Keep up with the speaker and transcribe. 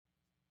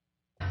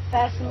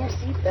Fasten your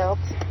seatbelt.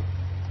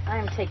 I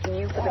am taking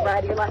you for the ride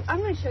of your life. I'm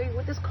going to show you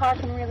what this car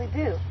can really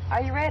do.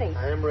 Are you ready?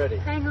 I am ready.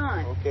 Hang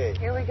on. Okay.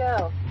 Here we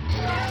go.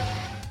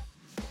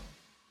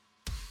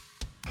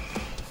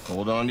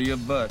 Hold on to your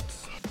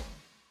butts.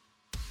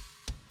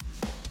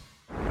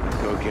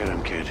 Go get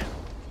him, kid.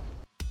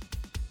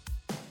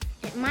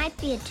 It might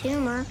be a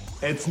tumor.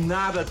 It's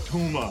not a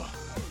tumor.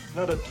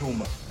 Not a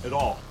tumor at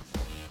all.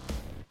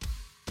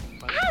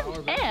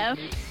 I'm F.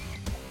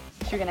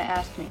 You're going to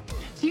ask me.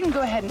 So you can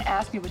go ahead and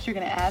ask me what you're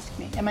going to ask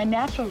me. And my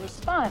natural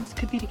response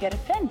could be to get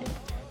offended.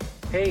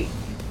 Hey,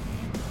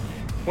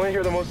 want to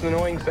hear the most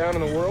annoying sound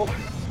in the world?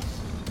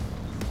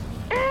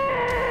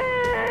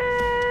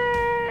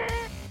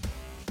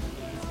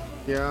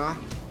 Yeah,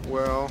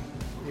 well,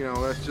 you know,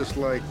 that's just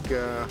like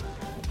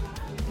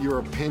your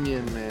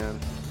opinion, man.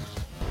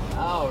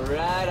 All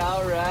right.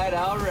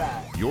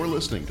 You're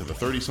listening to the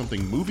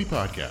 30-something movie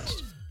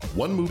podcast.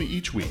 One movie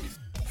each week,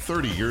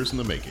 30 years in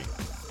the making.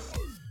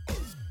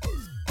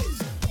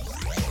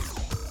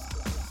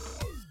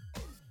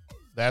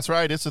 That's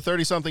right. It's the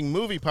 30-something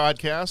movie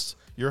podcast.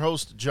 Your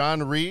host,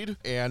 John Reed.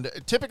 And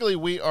typically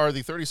we are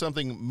the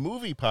 30-something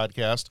movie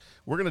podcast.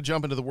 We're going to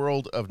jump into the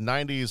world of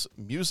 90s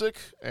music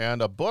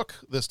and a book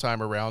this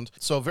time around.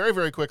 So very,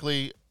 very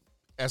quickly,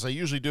 as I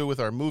usually do with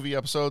our movie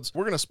episodes,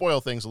 we're going to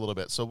spoil things a little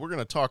bit. So we're going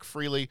to talk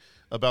freely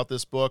about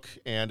this book.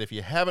 And if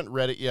you haven't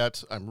read it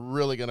yet, I'm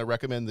really going to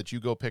recommend that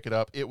you go pick it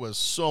up. It was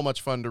so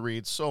much fun to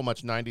read, so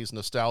much 90s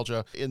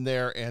nostalgia in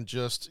there. And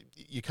just,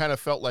 you kind of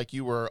felt like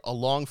you were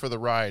along for the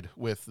ride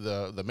with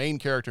the main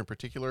character in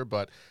particular,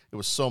 but it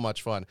was so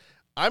much fun.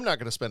 I'm not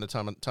going to spend a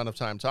ton of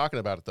time talking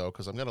about it, though,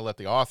 because I'm going to let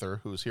the author,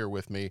 who's here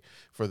with me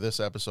for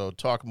this episode,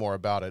 talk more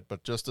about it.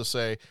 But just to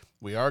say,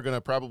 we are going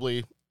to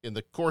probably, in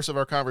the course of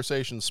our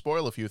conversation,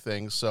 spoil a few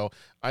things, so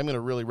I'm going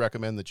to really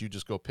recommend that you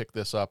just go pick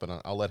this up,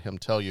 and I'll let him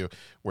tell you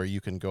where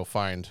you can go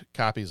find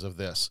copies of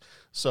this.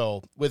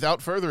 So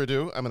without further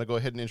ado, I'm going to go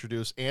ahead and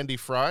introduce Andy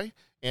Fry.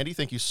 Andy,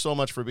 thank you so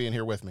much for being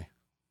here with me.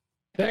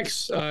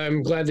 Thanks.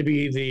 I'm glad to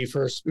be the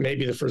first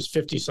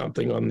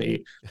 50-something on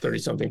the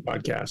 30-something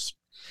podcast.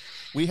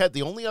 We had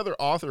the only other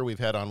author we've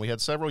had on, we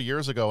had several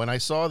years ago, and I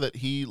saw that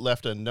he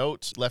left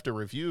a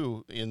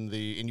review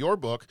in your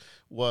book,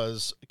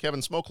 was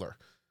Kevin Smokler.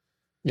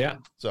 Yeah.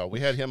 So we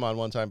had him on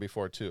one time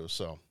before too.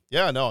 So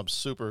yeah, no, I'm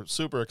super,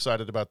 super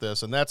excited about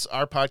this. And that's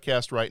our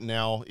podcast right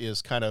now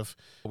is kind of,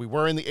 we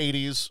were in the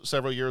 80s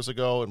several years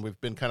ago, and we've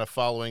been kind of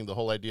following the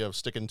whole idea of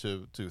sticking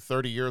to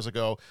 30 years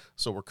ago.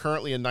 So we're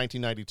currently in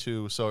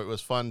 1992. So it was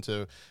fun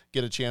to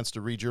get a chance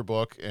to read your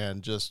book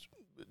and just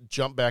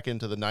jump back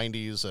into the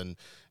 90s and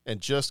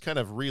just kind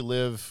of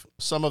relive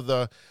some of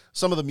the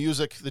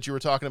music that you were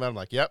talking about. I'm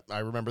like, yep, I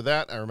remember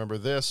that. I remember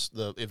this,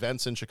 the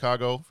events in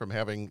Chicago from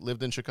having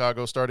lived in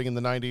Chicago starting in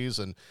the 90s,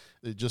 and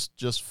it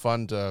just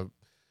fun to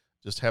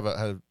just have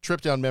a trip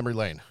down memory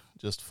lane,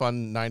 just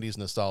fun 90s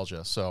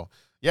nostalgia. So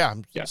yeah,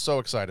 I'm so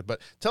excited.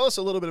 But tell us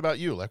a little bit about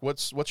you. Like,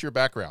 what's your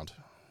background?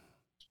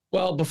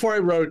 Well, before I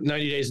wrote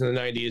 90 Days in the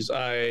 90s,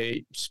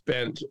 I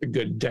spent a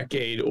good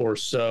decade or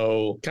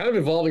so kind of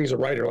evolving as a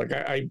writer. Like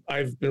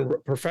I've been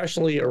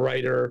professionally a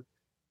writer,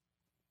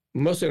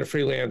 mostly on a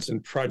freelance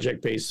and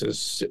project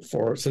basis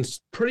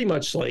since pretty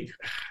much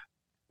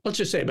let's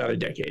just say about a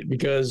decade,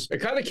 because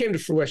it kind of came to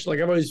fruition.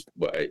 Like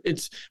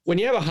it's when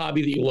you have a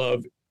hobby that you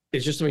love,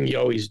 it's just something you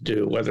always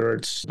do, whether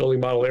it's building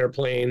model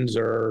airplanes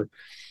or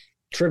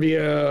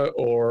trivia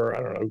or,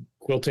 I don't know,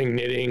 quilting,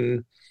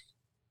 knitting,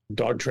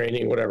 dog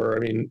training, whatever. I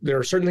mean, there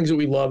are certain things that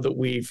we love that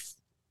we've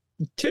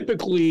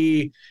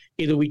typically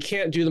either we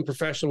can't do them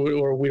professionally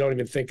or we don't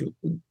even think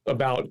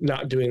about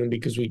not doing them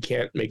because we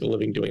can't make a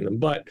living doing them.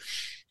 But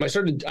I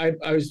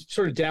was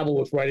sort of dabble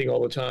with writing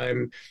all the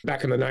time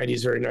back in the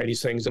 90s, very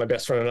 90s things. My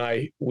best friend and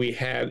I, we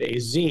had a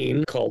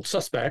zine called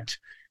Suspect,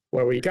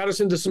 where we got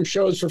us into some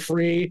shows for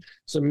free,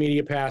 some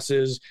media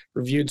passes,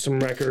 reviewed some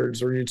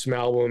records, reviewed some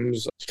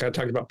albums, kind of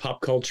talked about pop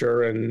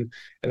culture. And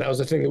that was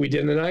the thing that we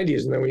did in the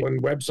 90s. And then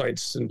when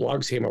websites and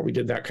blogs came out, we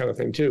did that kind of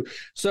thing too.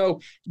 So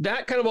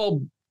that kind of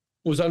all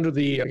was under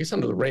the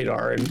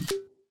radar. And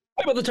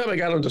by the time I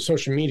got onto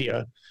social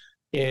media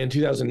in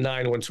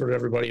 2009, when sort of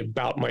everybody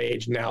about my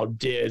age now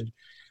did,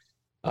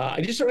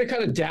 I just started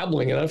kind of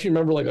dabbling. And I don't know if you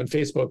remember, like on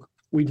Facebook,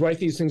 we'd write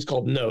these things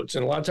called notes.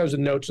 And a lot of times the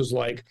notes was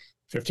like,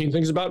 15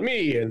 things about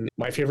me and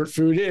my favorite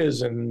food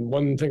is, and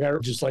one thing I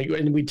just like,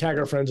 and we tag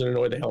our friends and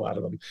annoy the hell out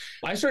of them.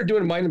 I started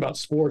doing mine about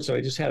sports, and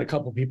I just had a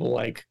couple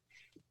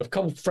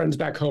friends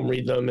back home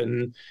read them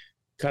and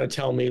kind of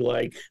tell me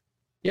like,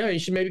 yeah, you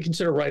should maybe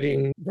consider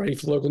writing for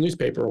the local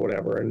newspaper or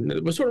whatever. And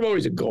it was sort of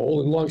always a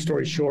goal. And long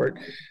story short,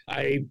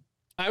 I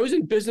was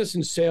in business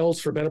and sales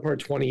for a better part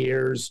of 20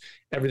 years,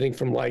 everything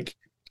from like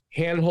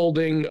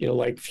hand-holding,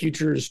 like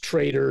futures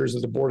traders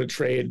at the Board of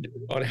Trade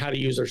on how to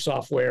use their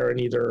software and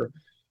either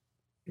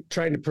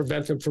trying to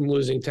prevent them from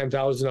losing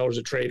 $10,000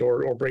 a trade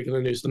or breaking the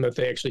news to them that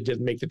they actually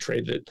did make the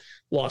trade that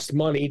lost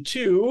money,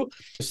 to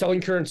selling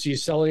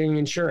currencies, selling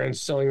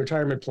insurance, selling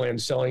retirement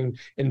plans, selling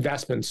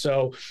investments.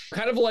 So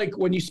kind of like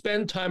when you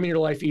spend time in your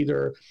life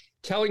either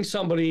telling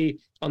somebody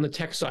on the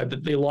tech side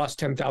that they lost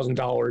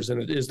 $10,000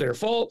 and it is their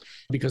fault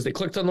because they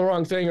clicked on the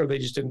wrong thing or they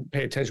just didn't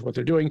pay attention to what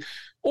they're doing.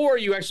 Or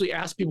you actually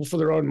ask people for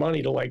their own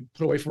money to like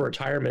put away for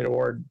retirement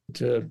or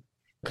to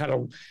kind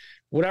of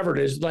whatever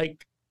it is.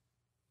 Like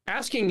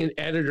asking an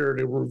editor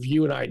to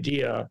review an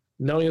idea,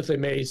 knowing that they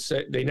may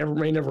say they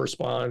may never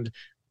respond,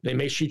 they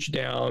may shoot you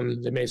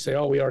down, they may say,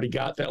 "Oh, we already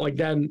got that." Like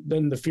then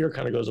the fear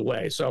kind of goes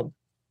away. So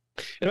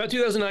in about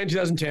 2009,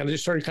 2010, I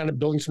just started kind of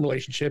building some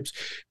relationships,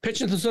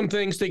 pitching to some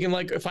things, thinking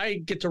like, if I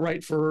get to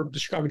write for the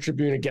Chicago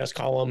Tribune, a guest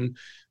column,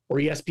 or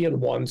ESPN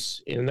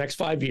once in the next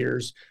 5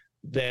 years,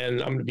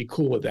 then I'm going to be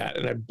cool with that.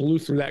 And I blew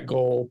through that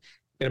goal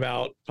in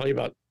probably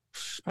about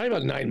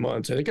 9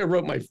 months. I think I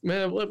wrote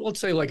let's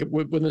say like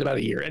within about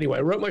a year. Anyway,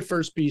 I wrote my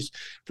first piece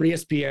for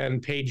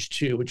ESPN, Page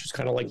 2, which was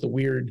kind of like the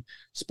weird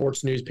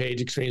sports news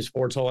page, extreme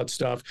sports, all that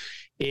stuff,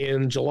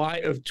 in July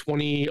of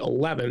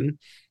 2011,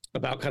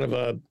 about kind of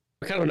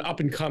an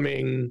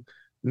up-and-coming,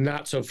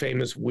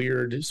 not-so-famous,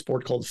 weird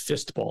sport called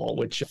fistball,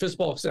 which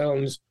fistball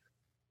sounds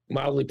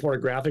mildly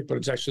pornographic, but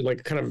it's actually like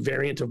a kind of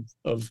variant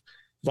of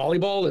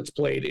volleyball that's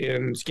played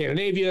in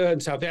Scandinavia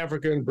and South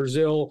Africa and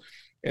Brazil,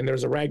 and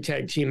there's a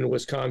ragtag team in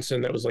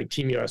Wisconsin that was like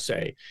Team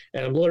USA.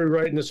 And I'm literally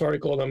writing this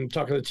article, and I'm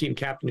talking to the team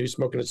captain who's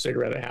smoking a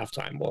cigarette at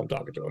halftime while I'm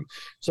talking to him.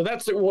 So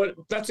that's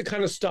the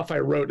kind of stuff I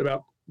wrote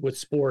about with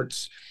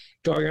sports.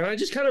 And I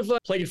just kind of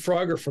played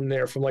Frogger from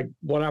there, from like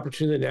one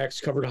opportunity to the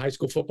next, covered high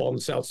school football on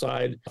the South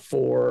Side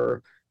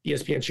for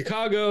ESPN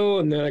Chicago.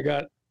 And then I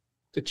got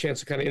the chance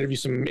to kind of interview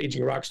some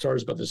aging rock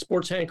stars about the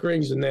sports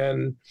hankerings. And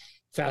then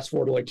fast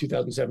forward to like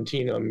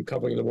 2017, I'm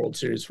covering the World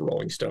Series for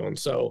Rolling Stone.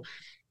 So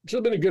it's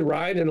been a good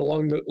ride. And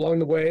along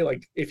the way,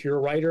 like if you're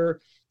a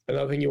writer,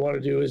 another thing you want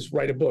to do is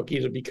write a book,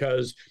 either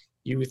because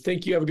you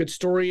think you have a good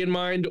story in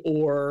mind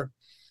or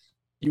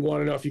you want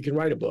to know if you can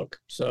write a book.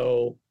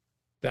 So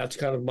that's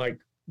kind of my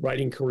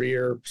writing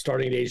career,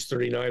 starting at age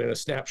 39 in a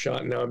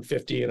snapshot. And now I'm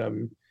 50 and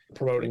I'm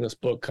promoting this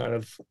book kind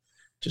of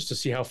just to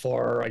see how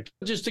far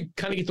just to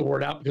kind of get the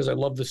word out, because I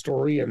love the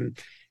story and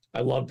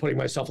I love putting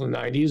myself in the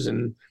 90s.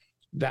 And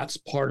that's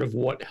part of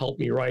what helped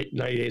me write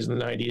 90 Days in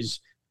the 90s,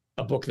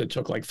 a book that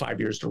took like 5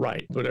 years to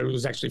write, but it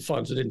was actually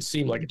fun. So it didn't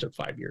seem like it took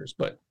 5 years,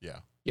 but yeah.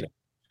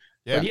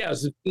 But yeah,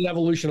 it's an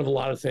evolution of a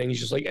lot of things.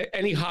 Just like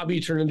any hobby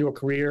turned into a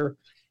career.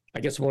 I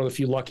guess I'm one of the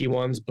few lucky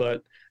ones,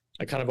 but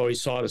I kind of always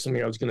saw it as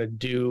something I was going to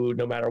do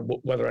no matter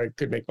whether I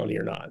could make money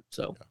or not.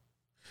 So,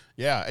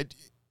 yeah,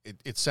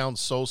 it sounds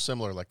so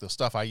similar. Like the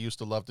stuff I used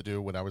to love to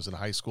do when I was in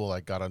high school.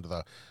 I got onto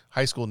the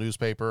high school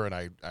newspaper, and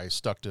I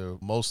stuck to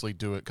mostly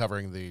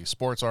covering the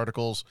sports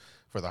articles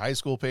for the high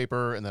school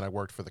paper, and then I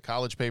worked for the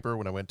college paper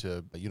when I went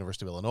to the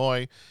University of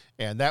Illinois,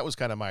 and that was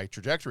kind of my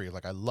trajectory.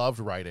 Like I loved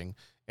writing,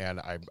 and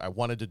I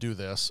wanted to do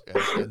this,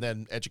 and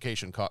then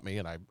education caught me,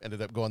 and I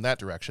ended up going that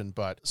direction.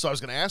 But so I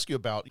was going to ask you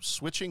about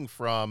switching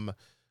from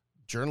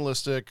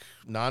journalistic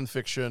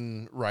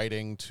nonfiction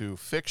writing to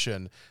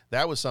fiction.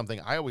 That was something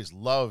I always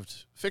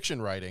loved,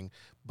 fiction writing,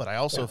 but I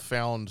also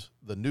found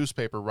the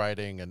newspaper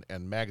writing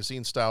and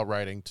magazine style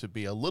writing to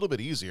be a little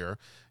bit easier.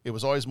 It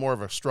was always more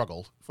of a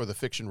struggle for the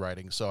fiction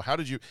writing. So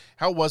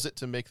how was it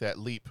to make that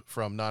leap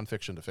from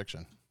nonfiction to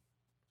fiction?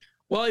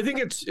 Well, I think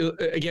it's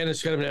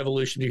kind of an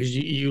evolution, because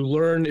you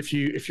learn if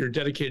you're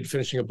dedicated to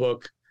finishing a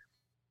book.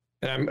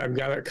 And I'm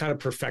kind of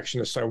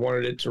perfectionist. So I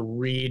wanted it to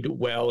read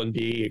well and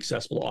be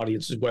accessible to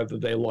audiences, whether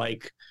they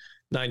like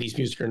 90s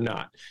music or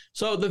not.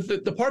 So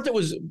the part that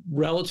was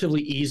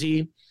relatively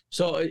easy.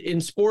 So in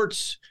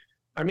sports,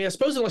 I mean, I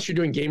suppose unless you're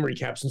doing game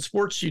recaps, in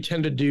sports, you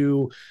tend to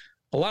do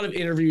a lot of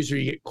interviews where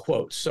you get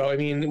quotes. So, I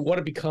mean, what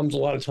it becomes a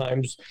lot of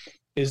times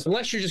is,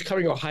 unless you're just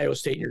covering Ohio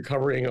State and you're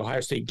covering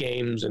Ohio State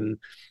games and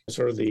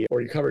or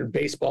you're covering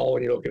baseball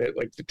and you're looking at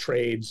like the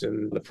trades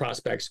and the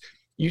prospects,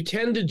 you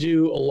tend to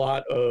do a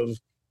lot of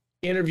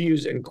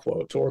interviews and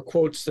quotes, or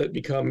quotes that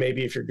become,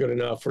 maybe if you're good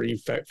enough or you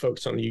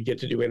focus on, you get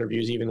to do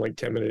interviews, even like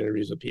 10-minute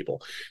interviews with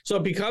people. So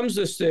it becomes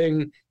this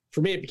thing. For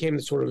me, it became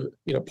this sort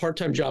of,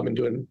 part-time job in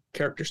doing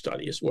character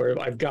studies,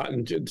 where I've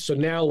gotten to, so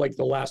now like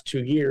the last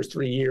 3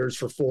 years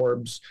for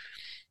Forbes,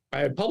 I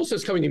have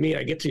publicists coming to me.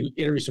 I get to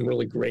interview some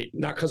really great,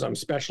 not because I'm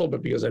special,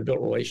 but because I built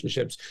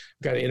relationships.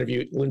 I got to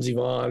interview Lindsey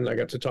Vonn. I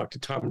got to talk to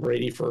Tom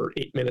Brady for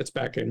 8 minutes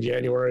back in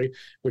January,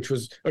 which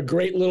was a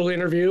great little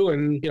interview.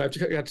 And, I got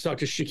to talk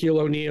to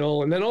Shaquille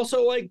O'Neal, and then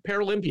also like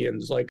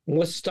Paralympians, like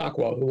Melissa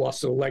Stockwell, who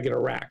lost a leg in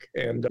Iraq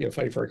and,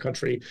 fighting for her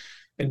country,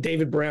 and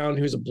David Brown,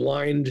 who's a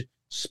blind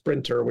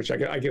sprinter, which I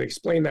can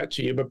explain that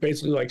to you, but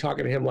basically like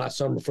talking to him last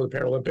summer before the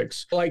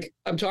Paralympics. Like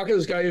I'm talking to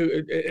this guy who,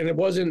 and it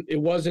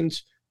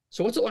wasn't,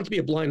 so what's it like to be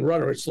a blind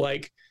runner? It's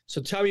like,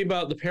 so tell me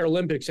about the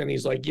Paralympics. And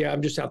he's like, yeah,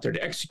 I'm just out there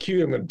to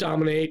execute. I'm going to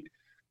dominate.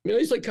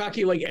 He's like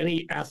cocky, like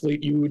any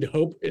athlete you would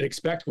hope and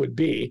expect would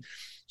be.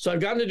 So I've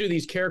gotten to do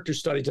these character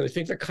studies, and I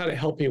think that kind of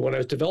helped me when I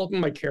was developing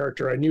my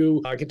character. I knew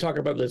I could talk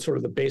about the sort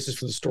of the basis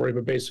for the story,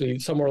 but basically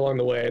somewhere along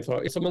the way, I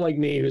thought someone like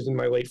me, who's in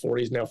my late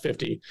 40s, now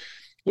 50,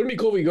 wouldn't it be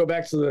cool if we go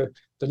back to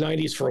the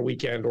 90s for a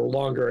weekend or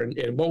longer,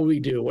 and what would we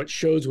do? What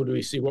shows would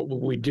we see? What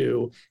would we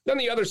do? Then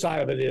the other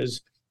side of it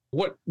is,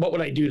 what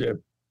would I do to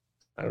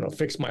I don't know,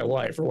 fix my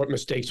life, or what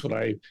mistakes would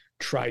I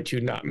try to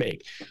not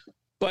make?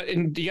 But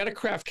you got to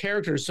craft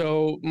characters.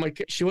 So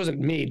she wasn't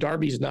me.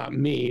 Darby's not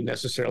me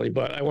necessarily,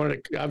 but I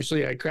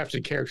crafted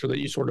a character that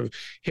you sort of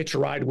hitch a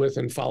ride with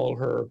and follow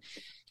her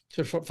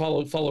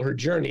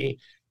journey.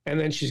 And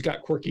then she's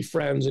got quirky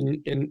friends,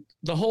 and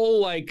the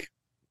whole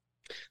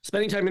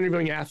spending time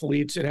interviewing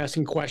athletes and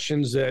asking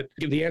questions that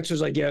the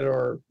answers I get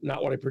are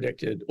not what I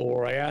predicted,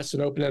 or I ask an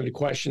open-ended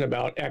question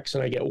about X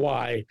and I get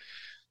Y.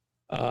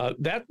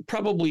 That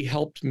probably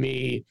helped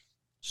me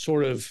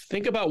sort of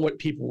think about what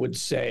people would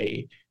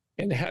say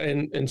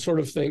and sort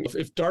of think,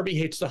 if Darby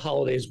hates the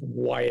holidays,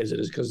 why is it?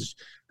 Is it because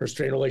her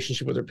strained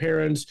relationship with her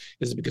parents?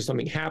 Is it because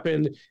something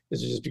happened?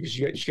 Is it just because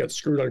she got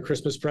screwed on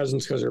Christmas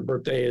presents because her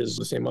birthday is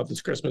the same month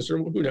as Christmas, or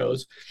who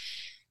knows?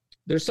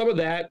 There's some of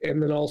that.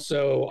 And then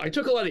also I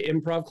took a lot of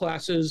improv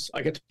classes.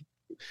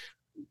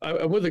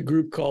 I'm with a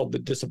group called The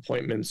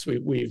Disappointments.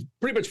 We've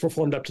pretty much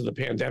performed up to the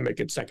pandemic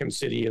at Second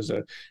City as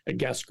a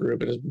guest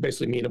group. And it's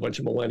basically me and a bunch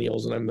of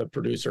millennials, and I'm the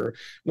producer.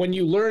 When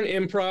you learn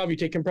improv, you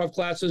take improv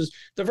classes,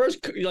 the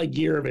first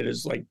year of it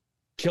is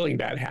killing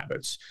bad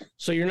habits.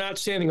 So you're not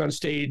standing on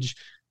stage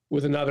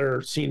with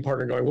another scene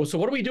partner going, well, so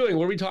what are we doing?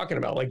 What are we talking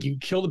about? You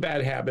kill the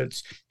bad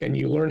habits and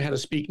you learn how to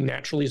speak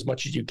naturally as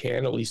much as you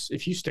can, at least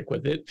if you stick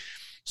with it.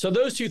 So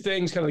those two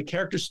things, kind of the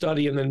character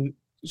study, and then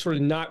sort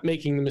of not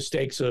making the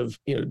mistakes of,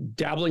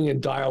 dabbling in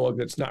dialogue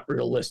that's not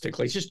realistic.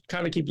 Just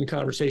kind of keeping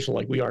conversation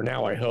like we are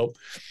now, I hope.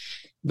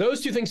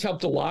 Those two things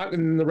helped a lot.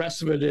 And the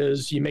rest of it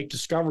is you make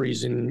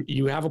discoveries, and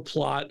you have a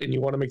plot and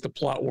you want to make the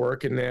plot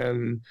work. And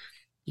then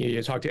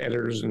you talk to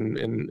editors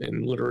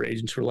and literary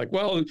agents who are like,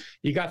 well,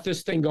 you got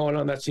this thing going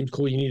on. That seems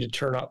cool. You need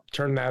to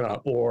turn that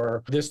up,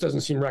 or this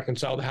doesn't seem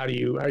reconciled. How do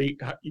you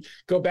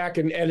go back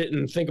and edit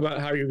and think about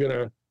how you're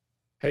going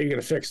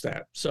to fix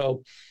that?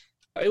 So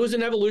it was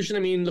an evolution. I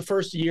mean, the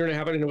first year and a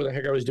half, I didn't know what the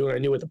heck I was doing. I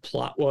knew what the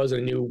plot was. I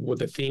knew what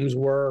the themes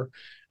were.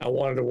 I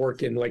wanted to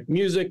work in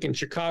music and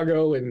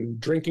Chicago and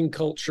drinking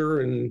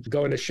culture and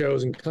going to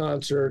shows and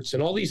concerts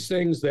and all these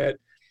things that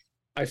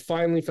I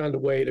finally found a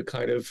way to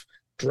kind of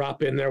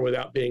drop in there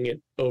without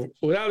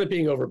it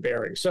being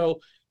overbearing. So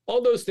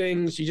all those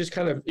things, you just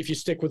kind of, if you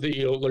stick with it,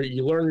 you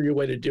learn your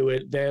way to do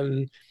it.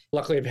 Then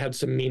luckily I've had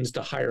some means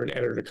to hire an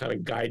editor to kind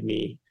of guide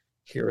me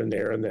here and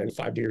there. And then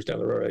 5 years down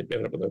the road, I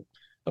ended up with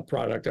a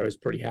product I was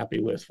pretty happy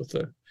with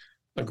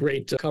a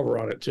great cover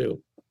on it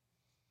too.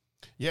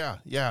 Yeah.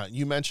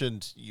 You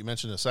mentioned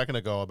a second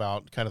ago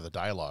about kind of the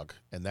dialogue,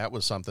 and that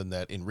was something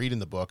that in reading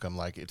the book, I'm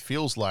like, it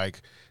feels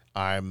like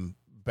I'm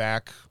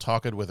back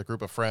talking with a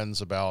group of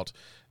friends about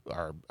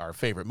our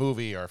favorite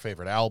movie, our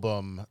favorite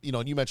album,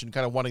 and you mentioned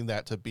kind of wanting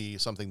that to be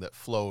something that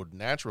flowed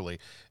naturally.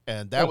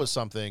 And that was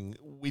something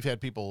we've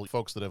had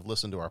folks that have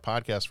listened to our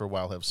podcast for a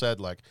while have said,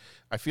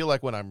 I feel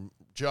like when I'm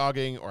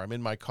jogging or I'm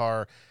in my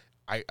car,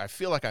 I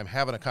feel like I'm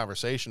having a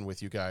conversation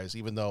with you guys,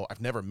 even though I've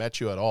never met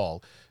you at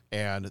all.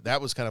 And that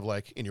was kind of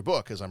like in your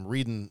book, as I'm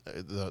reading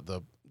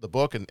the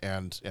book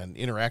and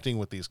interacting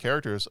with these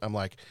characters, I'm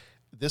like,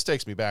 this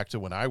takes me back to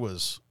when I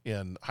was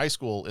in high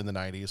school in the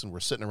 90s, and we're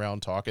sitting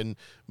around talking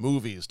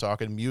movies,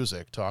 talking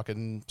music,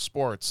 talking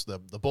sports, the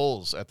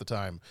Bulls at the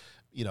time,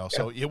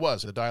 so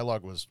the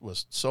dialogue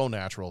was so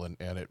natural, and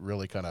it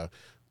really kind of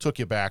took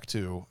you back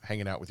to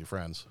hanging out with your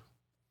friends.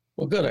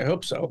 Well, good. I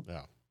hope so.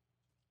 Yeah.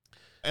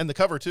 And the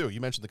cover too.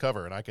 You mentioned the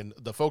cover, and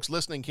the folks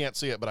listening can't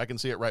see it, but I can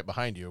see it right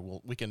behind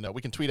you. We can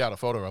tweet out a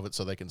photo of it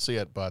so they can see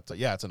it. But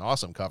it's an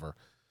awesome cover.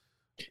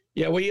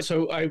 Yeah,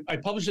 so I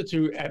published it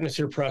through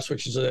Atmosphere Press,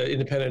 which is an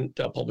independent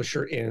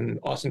publisher in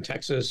Austin,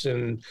 Texas.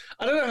 And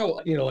I don't know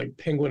how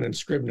Penguin and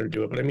Scribner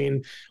do it, but I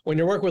mean, when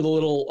you work with a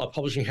little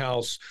publishing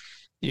house,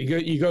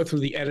 you go through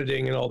the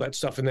editing and all that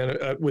stuff, and then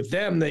with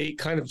them they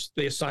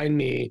assigned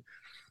me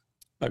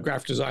a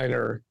graphic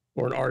designer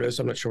or an artist.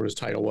 I'm not sure what his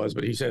title was,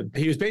 but he said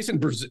he was based in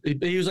Brazil.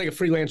 He was like a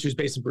freelancer who's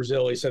based in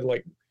Brazil. He said,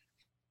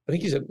 I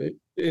think he said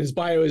in his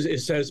bio, it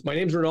says, my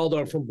name's Ronaldo,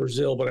 I'm from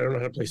Brazil, but I don't know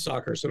how to play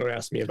soccer, so don't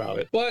ask me about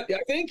it. But I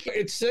think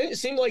it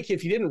seemed like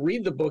if you didn't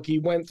read the book, he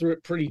went through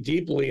it pretty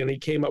deeply, and he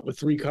came up with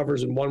 3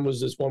 covers, and one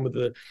was this one with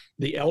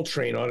the L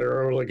train on it,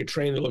 or like a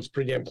train that looks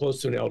pretty damn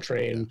close to an L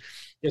train.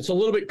 It's a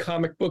little bit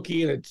comic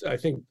booky, and it's, I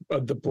think,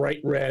 the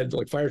bright red,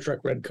 like fire truck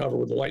red cover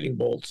with the lightning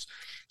bolts.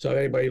 So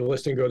anybody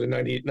listening, go to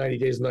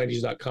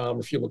 90days90s.com, or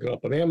if you look it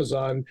up on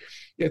Amazon.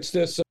 It's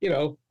this,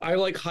 I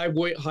like high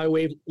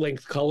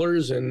wavelength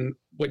colors, and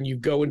when you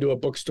go into a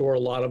bookstore, a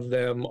lot of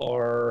them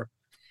are,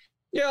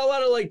 a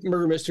lot of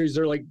murder mysteries.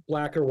 They're like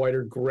black or white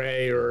or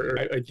gray,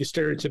 or the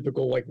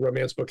stereotypical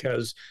romance book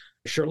has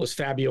shirtless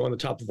Fabio on the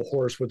top of a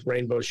horse with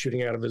rainbows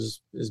shooting out of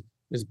his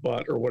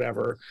butt or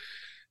whatever.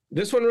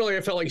 This one really,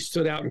 I felt like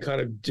stood out and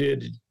kind of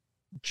did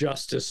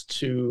justice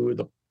to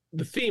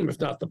the theme, if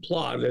not the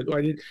plot.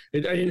 I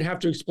didn't have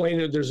to explain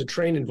that there's a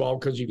train involved,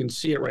 because you can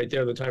see it right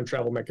there. The time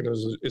travel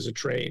mechanism is a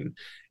train.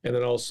 And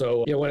then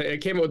also, when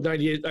it came out with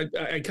 98,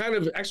 I kind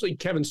of, actually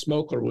Kevin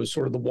Smokler was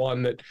sort of the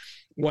one that,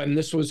 when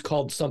this was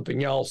called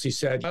something else, he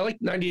said, I like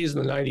 98s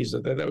and the 90s,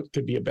 that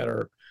could be a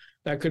better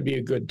that could be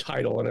a good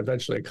title. And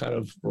eventually I kind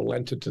of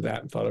relented to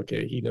that and thought,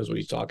 okay, he knows what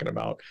he's talking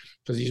about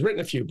because he's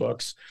written a few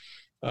books.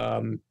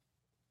 And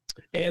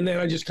then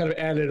I just kind of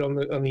added on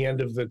the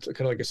end of the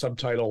kind of like a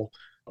subtitle,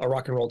 a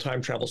rock and roll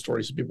time travel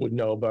story, so people would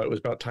know, but it was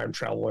about time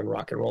travel and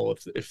rock and roll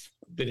if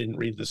they didn't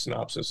read the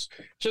synopsis,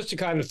 just to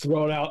kind of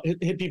throw it out,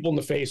 hit people in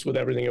the face with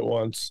everything at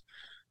once.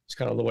 It's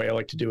kind of the way I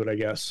like to do it, I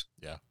guess.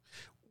 Yeah.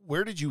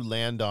 Where did you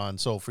land on?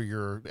 So for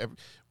your,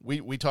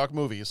 we talk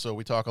movies, so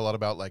we talk a lot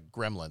about like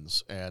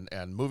Gremlins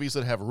and movies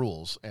that have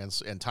rules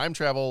and time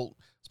travel,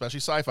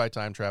 especially sci-fi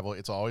time travel.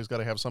 It's always got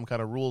to have some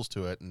kind of rules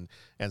to it,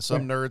 and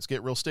some nerds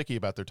get real sticky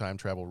about their time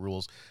travel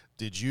rules.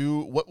 Did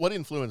you what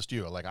influenced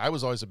you? Like I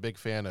was always a big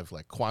fan of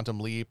like Quantum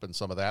Leap and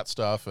some of that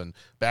stuff, and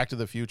Back to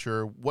the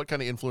Future. What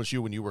kind of influenced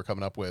you when you were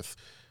coming up with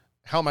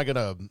how am I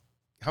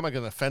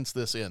gonna fence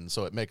this in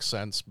so it makes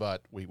sense,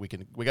 but we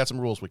got some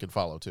rules we can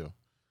follow too?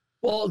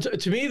 Well,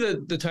 to me,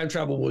 the time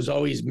travel was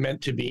always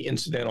meant to be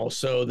incidental,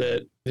 so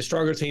that the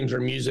stronger themes are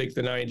music,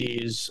 the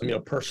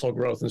 90s, personal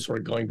growth, and sort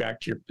of going back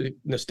to your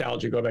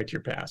nostalgia, go back to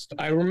your past.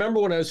 I remember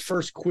when I was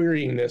first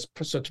querying this,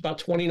 so it's about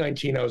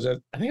 2019, I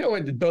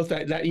went to both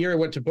that year. I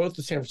went to both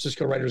the San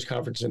Francisco Writers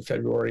Conference in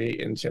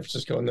February in San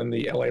Francisco, and then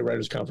the LA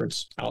Writers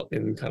Conference out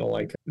in kind of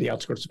like the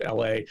outskirts of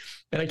LA.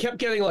 And I kept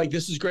getting like,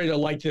 this is great, I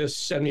like this,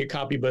 send me a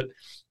copy, but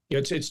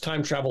it's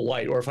time travel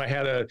light. Or if I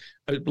had a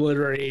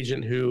literary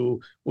agent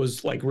who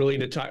was like really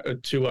into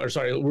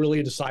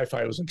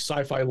sci-fi, it was like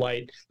sci-fi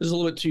light. This is a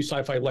little bit too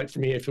sci-fi light for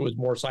me. If it was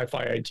more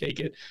sci-fi, I'd take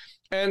it.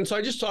 And so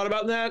I just thought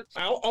about that.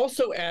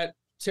 Also at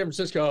San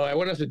Francisco, I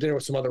went out to dinner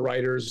with some other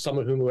writers, some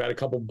of whom had a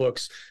couple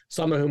books,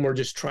 some of whom were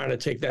just trying to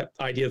take that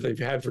idea that they've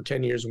had for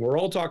 10 years. And we're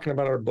all talking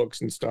about our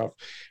books and stuff.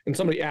 And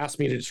somebody asked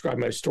me to describe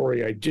my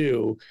story. I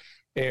do.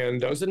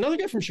 And there was another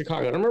guy from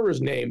Chicago. I don't remember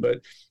his name, but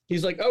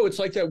he's like, oh, it's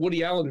like that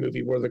Woody Allen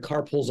movie where the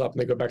car pulls up and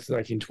they go back to the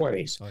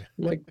 1920s. Oh, yeah.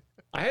 I'm like,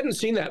 I hadn't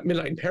seen that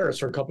Midnight in Paris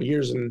for a couple of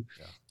years. And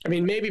I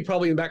mean,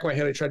 probably in the back of my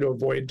head, I tried to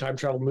avoid time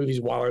travel movies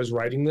while I was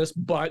writing this.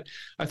 But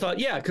I thought,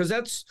 yeah, because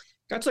that's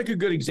like a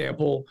good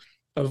example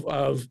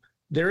of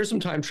there is some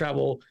time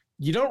travel.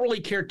 You don't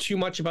really care too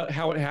much about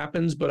how it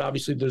happens, but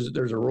obviously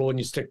there's a rule and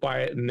you stick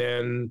by it. And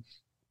then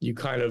you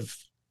kind of,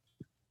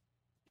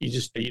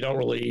 you don't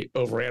really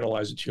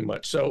overanalyze it too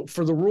much. So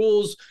for the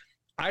rules,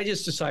 I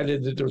just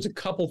decided that there was a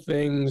couple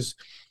things,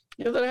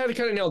 that I had to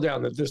kind of nail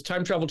down, that this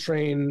time travel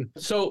train.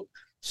 So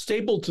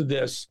staple to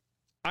this,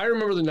 I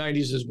remember the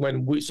 90s is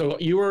when so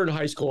you were in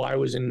high school, I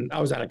was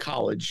out of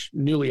college,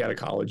 newly out of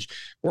college,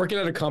 working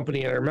at a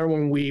company. And I remember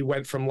when we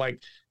went from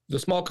like the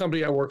small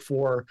company I worked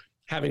for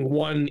having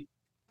one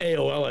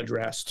AOL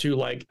address to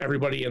like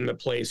everybody in the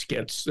place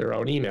gets their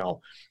own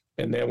email.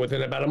 And then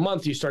within about a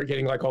month, you start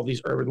getting like all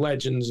these urban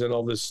legends and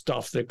all this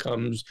stuff that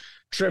comes,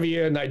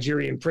 trivia,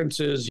 Nigerian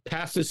princes,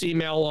 pass this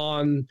email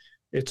on,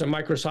 it's a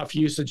Microsoft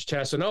usage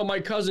test. And, oh, my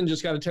cousin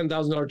just got a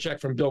 $10,000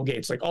 check from Bill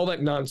Gates. Like all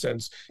that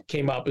nonsense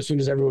came up as soon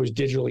as everyone was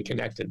digitally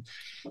connected.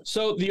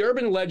 So the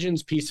urban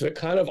legends piece of it,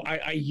 kind of,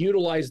 I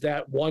utilized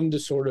that one to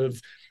sort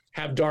of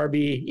have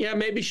Darby,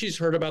 maybe she's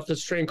heard about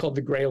this train called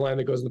the Gray Line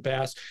that goes in the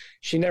past.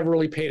 She never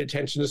really paid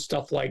attention to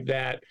stuff like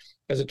that.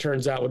 As it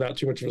turns out, without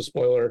too much of a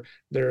spoiler,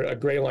 they're a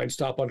Gray Line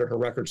stop under her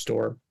record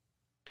store.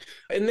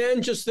 And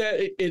then just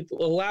that it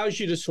allows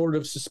you to sort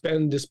of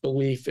suspend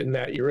disbelief in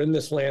that you're in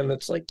this land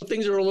that's like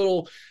things are a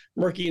little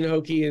murky and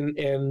hokey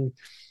and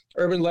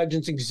urban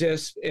legends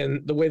exist.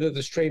 And the way that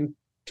this train,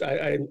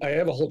 I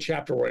have a whole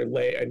chapter where I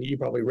lay, and you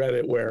probably read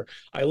it, where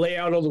I lay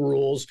out all the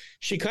rules.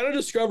 She kind of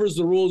discovers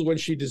the rules when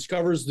she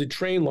discovers the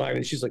train line,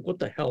 and she's like, what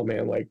the hell,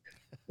 man? Like,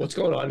 what's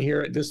going on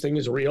here? This thing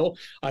is real.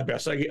 I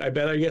guess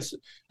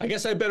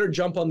I better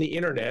jump on the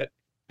internet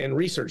and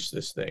research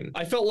this thing.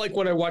 I felt like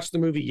when I watched the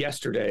movie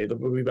yesterday, the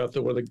movie about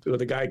where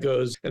the guy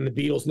goes and the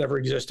Beatles never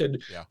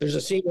existed. Yeah. There's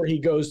a scene where he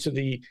goes to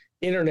the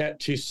internet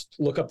to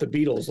look up the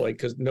Beatles, like,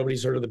 because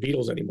nobody's heard of the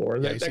Beatles anymore.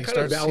 And that kind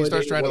of validates. He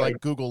starts trying to like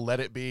Google Let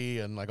It Be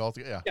and like all.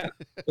 Yeah.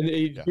 And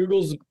he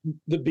Googles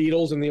the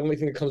Beatles, and the only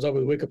thing that comes up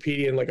with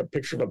Wikipedia and like a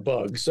picture of a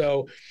bug.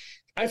 So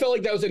I felt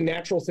like that was a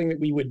natural thing that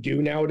we would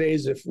do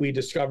nowadays if we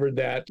discovered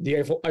that the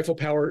Eiffel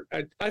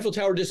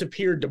Tower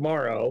disappeared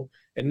tomorrow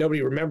and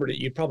nobody remembered it.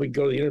 You'd probably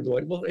go to the internet and be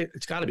like, well,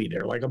 it's got to be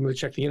there. Like, I'm going to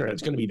check the internet.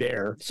 It's going to be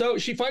there. So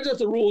she finds out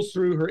the rules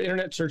through her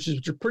internet searches,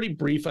 which are pretty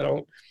brief. I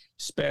don't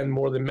spend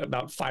more than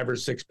about 5 or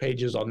 6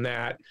 pages on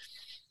that.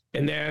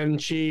 And then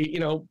she,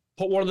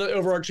 put one of the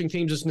overarching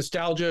themes is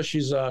nostalgia.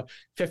 She's a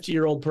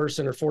 50-year-old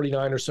person or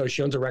 49 or so.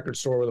 She owns a record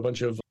store with a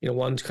bunch of,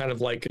 one's kind of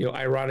like,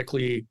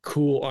 ironically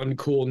cool,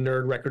 uncool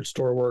nerd record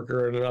store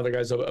worker. And another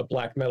guy's a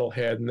black metal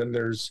head. And then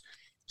there's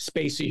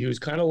Spacey, who's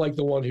kind of like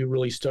the one who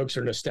really stokes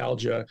her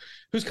nostalgia,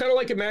 who's kind of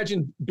like,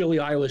 imagine Billie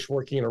Eilish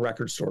working in a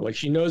record store. Like,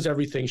 she knows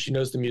everything. She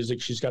knows the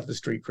music. She's got the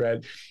street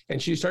cred.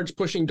 And she starts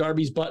pushing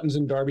Darby's buttons,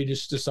 and Darby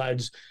just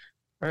decides,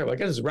 all right, well, I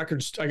got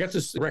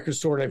this record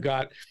store, and I've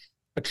got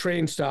a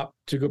train stop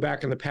to go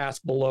back in the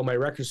past below my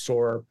record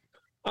store.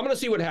 I'm going to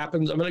see what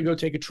happens. I'm going to go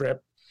take a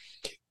trip,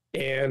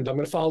 and I'm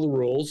going to follow the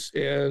rules.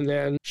 And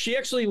then she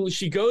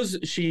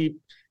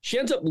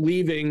ends up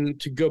leaving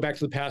to go back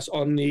to the past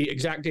on the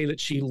exact day that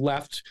she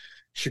left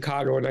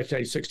Chicago in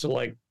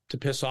 1996 to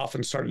piss off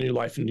and start a new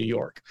life in New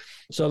York.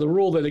 So the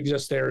rule that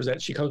exists there is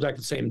that she comes back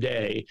the same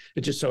day.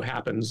 It just so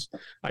happens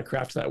I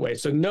craft that way.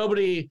 So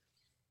nobody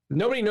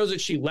knows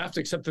that she left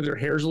except that her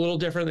hair's a little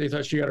different. They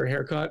thought she got her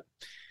hair cut.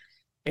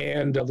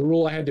 And the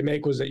rule I had to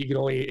make was that you can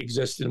only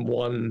exist in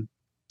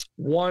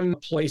one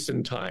place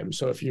in time.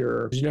 So if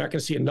you're not going to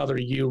see another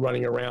you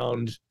running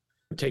around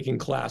taking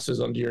classes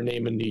under your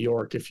name in New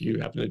York if you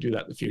happen to do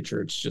that in the future.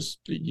 It's just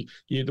the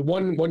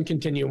one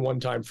continuum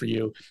one time for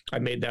you. I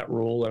made that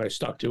rule and I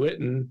stuck to it.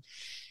 And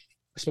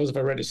I suppose if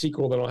I read a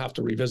sequel, then I'll have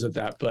to revisit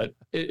that. But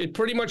it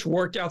pretty much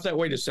worked out that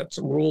way, to set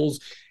some rules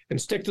and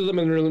stick to them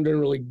and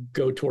really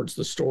go towards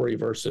the story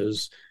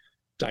versus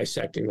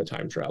dissecting the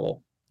time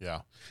travel.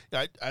 Yeah.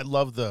 I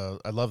love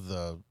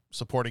the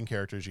supporting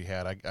characters you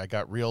had. I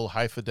got real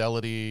high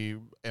fidelity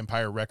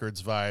Empire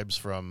Records vibes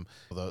from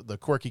the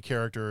quirky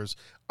characters.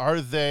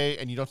 Are they,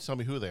 and you don't have to tell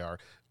me who they are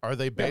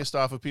they based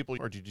off of people,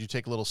 or did you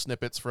take little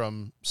snippets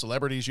from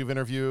celebrities you've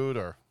interviewed?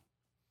 Or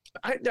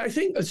I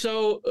think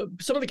so.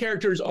 Some of the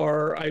characters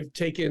I've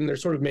taken, they're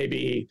sort of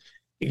maybe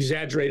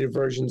exaggerated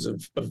versions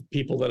of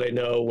people that I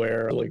know,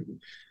 where like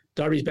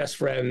Darby's best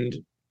friend,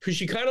 who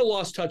she kind of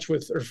lost touch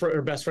with,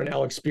 her best friend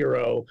Alex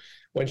Spiro,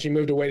 when she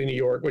moved away to New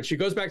York. When she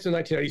goes back to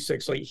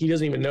 1996, like he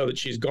doesn't even know that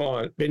she's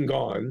been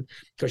gone,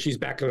 because she's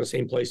back in the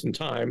same place in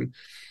time.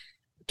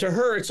 To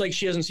her, it's like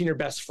she hasn't seen her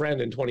best friend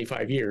in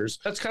 25 years.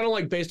 That's kind of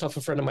like based off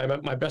a friend of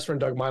mine. My best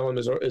friend Doug Milam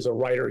is a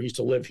writer. He used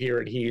to live here,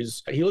 and he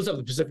lives up in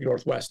the Pacific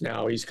Northwest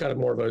now. He's kind of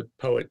more of a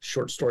poet,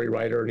 short story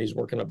writer, and he's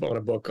working on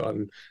a book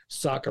on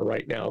soccer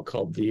right now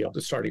called the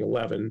Starting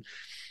 11.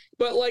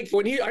 But like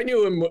I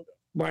knew him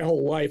my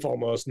whole life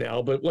almost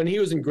now, but when he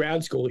was in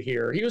grad school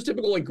here, he was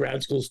typical like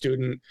grad school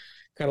student,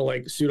 kind of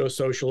like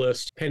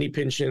pseudo-socialist, penny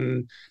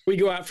pinching. We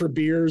go out for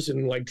beers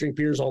and like drink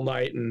beers all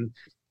night, and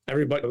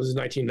everybody, it was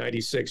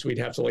 1996, we'd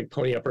have to like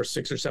pony up our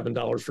 $6 or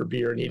 $7 for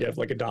beer, and he'd have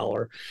like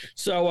 $1.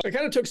 So I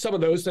kind of took some of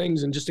those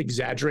things and just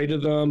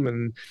exaggerated them.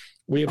 And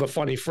we have a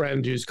funny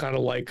friend who's kind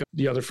of like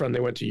the other friend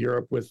they went to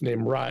Europe with,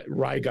 named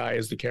Rye Guy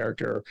as the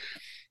character,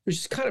 who's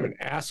just kind of an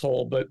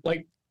asshole. But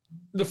like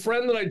the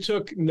friend that I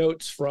took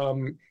notes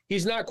from,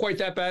 he's not quite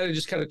that bad. I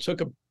just kind of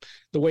took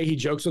the way he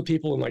jokes with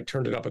people and like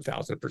turned it up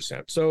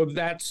 1,000%. So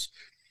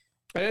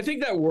and I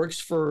think that works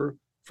for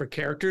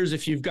characters.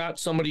 If you've got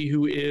somebody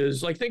who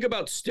is like, think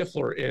about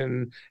Stifler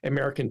in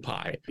American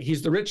Pie.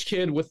 He's the rich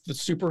kid with the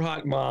super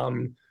hot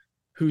mom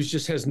who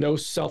just has no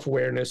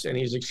self-awareness, and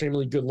he's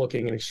extremely good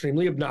looking and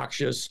extremely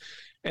obnoxious.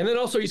 And then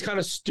also he's kind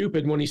of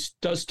stupid. When he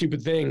does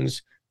stupid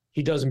things,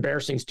 he does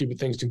embarrassing stupid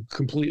things to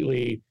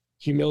completely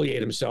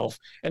humiliate himself.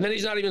 And then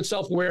he's not even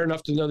self-aware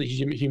enough to know that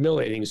he's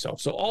humiliating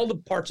himself. So all the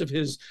parts of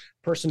his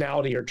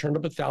personality are turned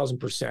up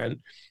 1,000%.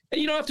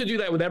 And you don't have to do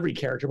that with every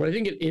character, but I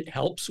think it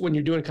helps when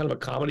you're doing kind of a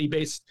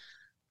comedy-based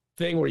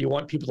thing where you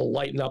want people to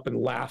lighten up and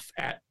laugh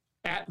at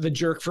the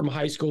jerk from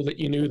high school that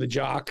you knew, the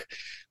jock,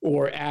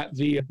 or at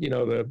the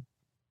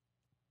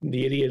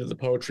idiot of the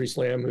poetry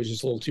slam who's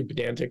just a little too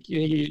pedantic.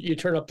 You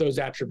turn up those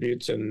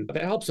attributes, and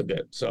that helps a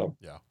bit. So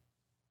yeah.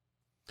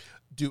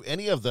 Do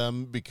any of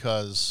them,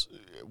 because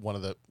one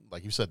of the,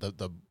 like you said,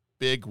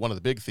 one of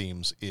the big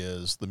themes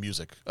is the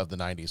music of the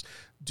 90s.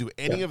 Do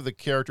any of the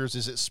characters,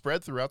 is it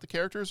spread throughout the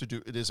characters, or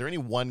is there any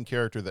one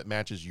character that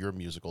matches your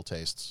musical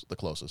tastes the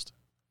closest?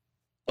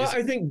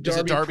 I think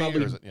Darby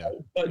probably,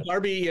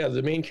 Darby,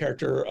 the main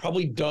character,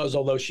 probably does,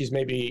 although she's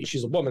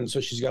a woman,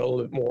 so she's got a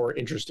little bit more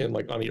interest in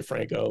like Ani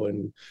DeFranco,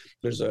 and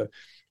there's a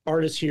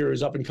artist here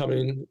who's up and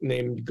coming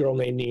named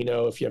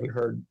Nino. If you haven't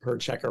heard her,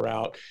 check her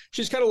out.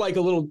 She's kind of like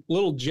a little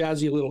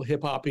jazzy, a little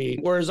hip hoppy,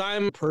 whereas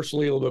I'm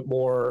personally a little bit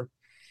more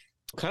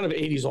kind of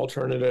 80s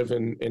alternative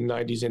and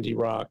 90s indie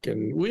rock,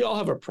 and we all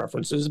have our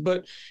preferences.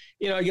 But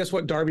I guess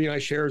what Darby and I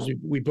share is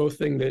we both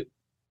think that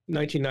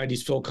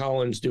 1990s Phil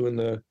Collins doing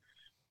the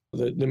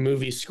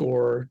movie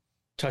score,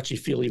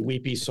 touchy-feely,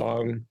 weepy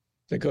song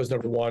that goes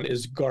number one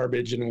is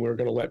garbage, and we're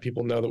going to let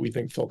people know that we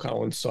think Phil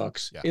Collins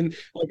sucks. Yeah. And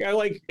like, I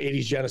like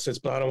 80s Genesis,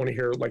 but I don't want to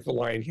hear like the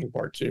Lion King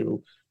Part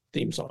 2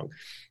 theme song.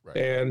 Right.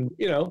 And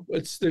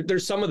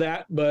there's some of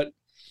that, but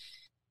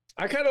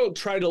I kind of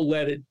try to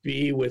let it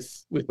be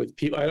with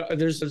people.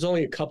 There's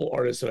only a couple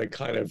artists that I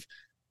kind of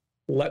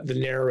let the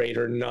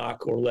narrator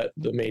knock or let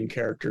the main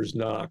characters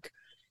knock.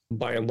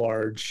 By and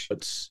large,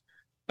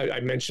 I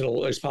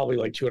mentioned there's probably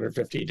like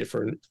 250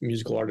 different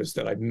musical artists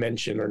that I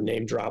mention or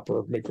name drop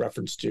or make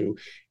reference to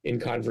in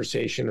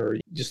conversation, or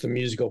just the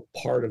musical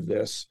part of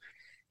this.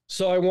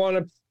 So I want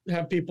to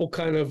have people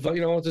kind of,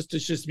 this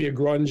just be a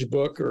grunge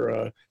book or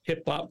a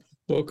hip hop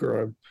book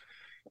or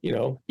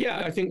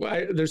I think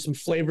there's some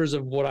flavors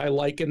of what I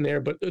like in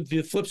there. But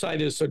the flip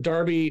side is, so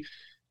Darby,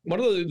 one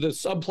of the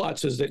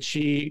subplots is that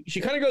she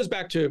kind of goes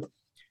back to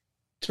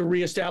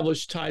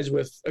reestablish ties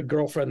with a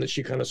girlfriend that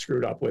she kind of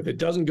screwed up with. It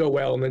doesn't go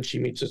well, and then she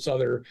meets this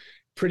other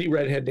pretty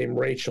redhead named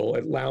Rachel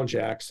at Lounge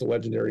Axe, the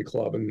legendary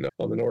club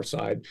on the north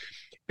side.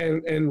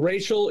 And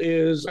Rachel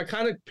is, I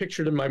kind of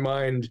pictured in my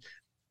mind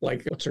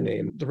like what's her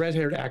name? The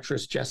red-haired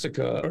actress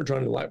Jessica, or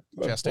drawing blank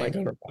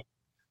on her.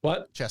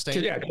 What?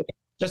 Chastain? Yeah,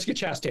 Jessica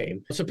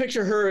Chastain. So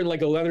picture her in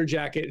like a leather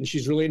jacket, and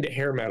she's really into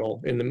hair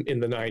metal in the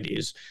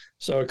 90s.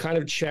 So it kind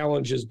of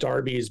challenges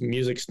Darby's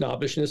music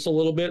snobbishness a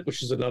little bit,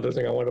 which is another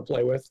thing I want to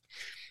play with.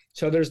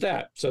 So there's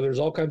that. So there's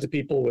all kinds of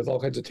people with all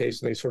kinds of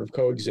tastes, and they sort of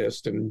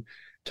coexist and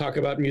talk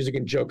about music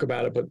and joke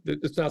about it, but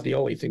it's not the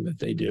only thing that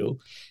they do.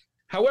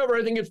 However,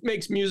 I think it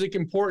makes music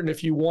important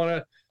if you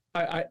want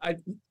to.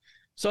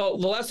 So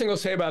the last thing I'll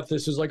say about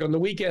this is, like, on the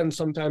weekend,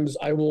 sometimes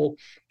I have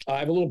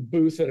a little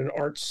booth at an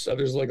arts.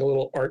 There's like a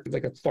little art,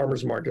 like a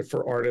farmer's market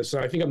for artists.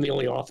 And I think I'm the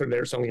only author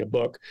there selling a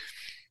book.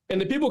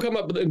 And the people come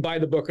up and buy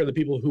the book are the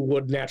people who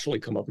would naturally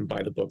come up and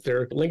buy the book.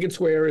 Lincoln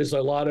Square is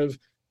a lot of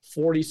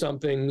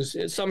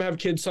 40-somethings. Some have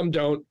kids, some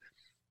don't.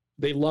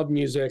 They love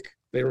music.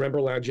 They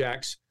remember Lounge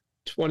Acts.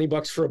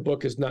 $20 for a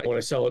book is not, when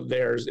I sell it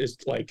there, is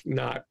like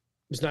not,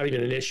 it's not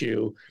even an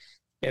issue.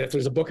 And if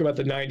there's a book about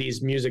the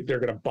 90s music, they're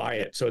going to buy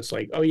it. So it's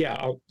like, oh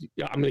yeah,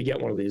 I'm going to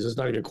get one of these. It's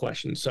not even a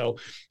question. So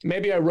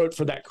maybe I wrote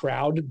for that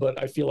crowd, but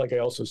I feel like I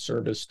also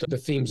serviced the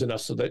themes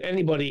enough so that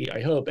anybody,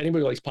 I hope,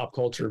 anybody who likes pop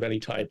culture of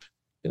any type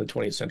in the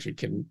 20th century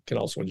can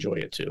also enjoy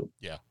it too.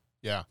 Yeah.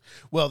 Yeah.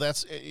 Well,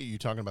 that's you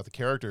talking about the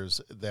characters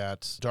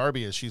that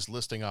Darby is. She's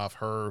listing off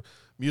her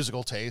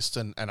musical tastes,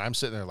 and I'm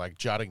sitting there like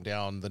jotting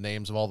down the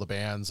names of all the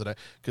bands, and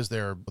because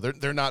they're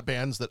not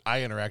bands that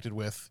I interacted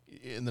with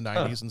in the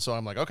 90s, and so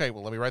I'm like, okay,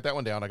 well, let me write that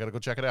one down. I got to go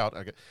check it out.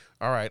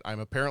 All right, I'm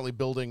apparently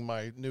building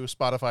my new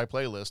Spotify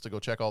playlist to go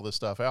check all this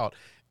stuff out.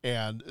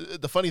 And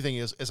the funny thing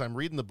is, as I'm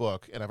reading the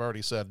book, and I've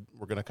already said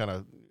we're going to kind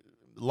of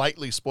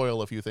lightly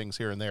spoil a few things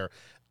here and there.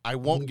 I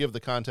won't give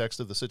the context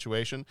of the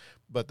situation,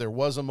 but there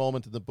was a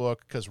moment in the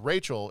book because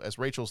as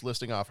Rachel's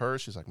listing off her,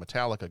 she's like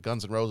Metallica,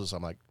 Guns N' Roses.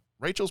 I'm like,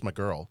 Rachel's my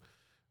girl.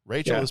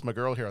 Rachel is my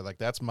girl here. Like,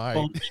 that's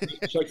my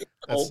it's like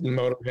Cult and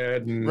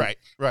Motorhead. And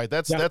right.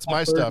 That's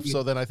my stuff.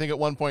 So then I think at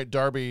one point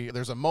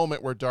there's a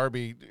moment where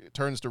Darby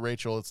turns to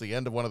Rachel. It's the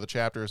end of one of the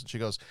chapters, and she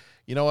goes,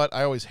 "You know what?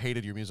 I always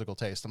hated your musical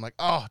taste." I'm like,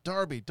 "Oh,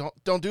 Darby,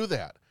 don't do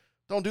that.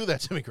 Don't do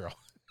that to me, girl."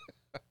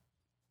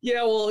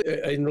 Yeah, well,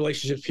 in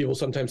relationships, people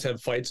sometimes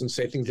have fights and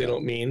say things they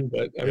don't mean.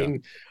 But I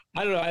mean,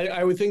 I don't know.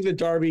 I would think that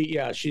Darby,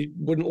 she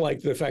wouldn't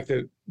like the fact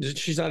that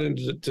she's not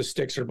into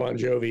Styx or Bon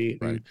Jovi.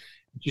 Right. And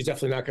she's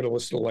definitely not going to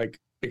listen to like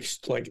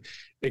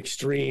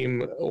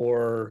Extreme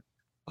or,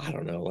 I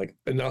don't know, like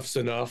Enough's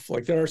Enough.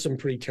 Like, there are some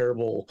pretty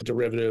terrible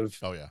derivative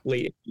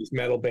late 80s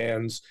metal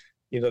bands,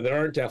 that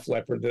aren't Def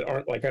Leppard, that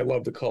aren't like I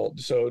love the Cult.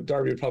 So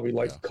Darby would probably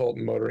like the Cult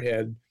and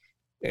Motorhead.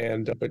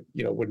 And but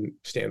wouldn't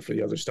stand for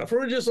the other stuff.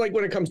 Or just like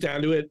when it comes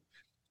down to it,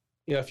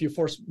 if you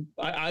force,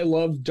 I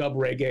love dub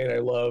reggae and I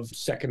love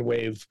second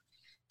wave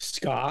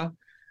ska,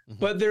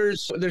 but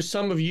there's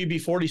some of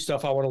UB40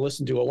 stuff I want to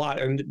listen to a lot.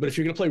 But if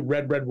you're gonna play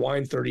Red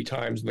Wine 30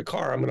 times in the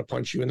car, I'm gonna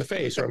punch you in the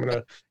face, or I'm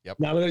gonna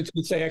now I'm gonna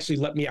say, actually,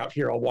 let me out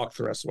here. I'll walk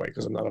the rest of the way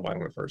because I'm not a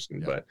violent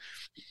person. But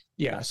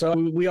so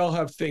we all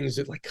have things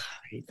that, like, God,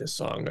 I hate this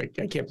song. I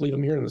can't believe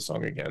I'm hearing this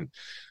song again.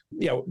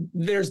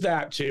 There's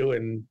that too,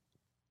 and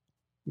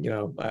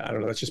I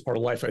don't know. That's just part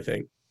of life, I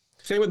think.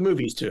 Same with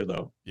movies too,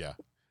 though. Yeah.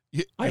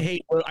 I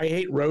hate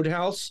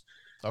Roadhouse.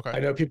 Okay. I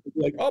know people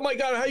are like, oh my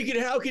God,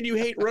 how can you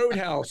hate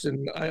Roadhouse?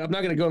 And I'm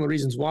not going to go into the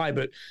reasons why,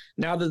 but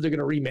now that they're going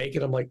to remake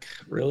it, I'm like,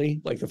 really?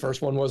 Like, the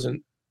first one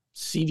wasn't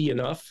seedy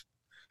enough?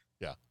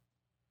 Yeah.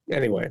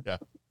 Anyway. Yeah.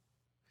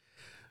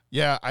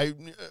 Yeah,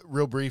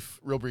 real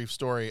brief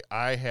story.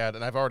 I had,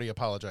 and I've already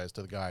apologized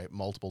to the guy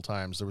multiple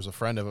times. There was a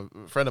friend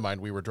of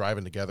mine. We were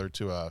driving together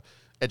to a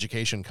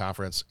education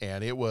conference,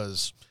 and it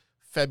was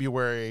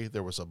February.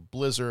 There was a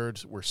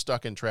blizzard. We're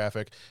stuck in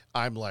traffic.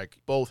 I'm like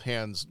both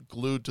hands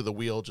glued to the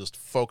wheel, just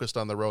focused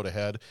on the road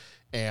ahead.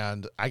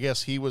 And I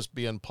guess he was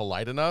being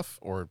polite enough,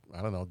 or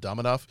I don't know, dumb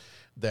enough,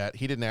 that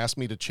he didn't ask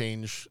me to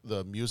change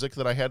the music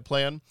that I had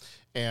planned.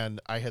 And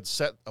I had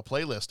set a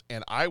playlist,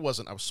 and I was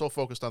so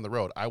focused on the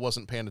road, I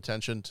wasn't paying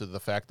attention to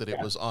the fact that it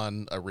was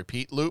on a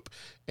repeat loop,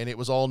 and it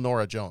was all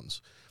Norah Jones.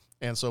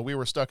 And so we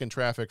were stuck in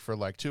traffic for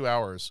like 2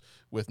 hours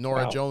with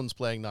Norah Jones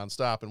playing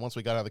nonstop. And once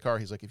we got out of the car,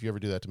 he's like, if you ever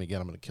do that to me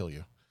again, I'm going to kill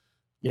you.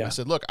 Yeah. I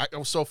said, look, I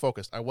was so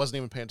focused. I wasn't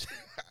even paying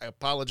attention. I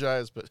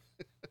apologize, but.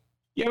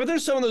 Yeah, but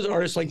there's some of those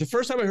artists, like the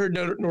first time I heard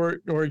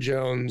Norah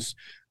Jones,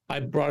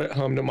 I brought it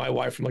home to my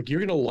wife. I'm like, you're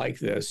going to like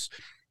this.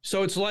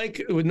 So it's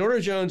like with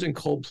Norah Jones and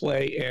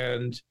Coldplay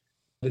and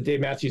the Dave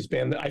Matthews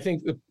Band, I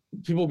think the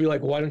people will be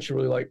like, why don't you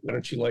like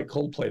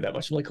Coldplay that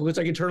much? I'm like, because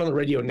I can turn on the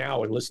radio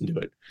now and listen to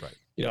it. Right.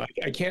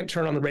 I can't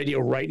turn on the radio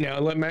right now.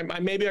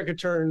 Maybe I could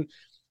turn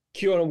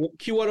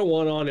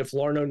Q101 on if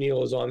Lauren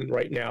O'Neill is on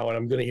right now, and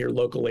I'm going to hear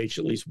Local H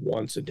at least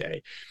once a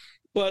day.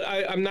 But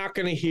I'm not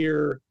going to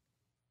hear,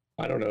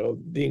 I don't know,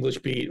 The English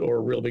Beat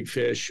or Real Big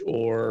Fish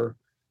or,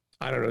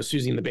 I don't know,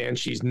 Susie and the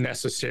Banshees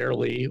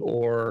necessarily,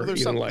 or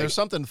well, there's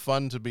something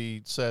fun to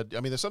be said.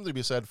 I mean, there's something to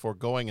be said for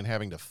going and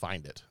having to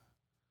find it.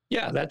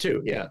 Yeah, that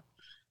too. Yeah.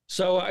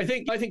 So I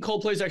think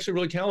Coldplay is actually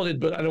really talented,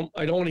 but I don't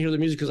want to hear the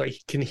music because I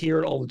can hear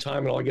it all the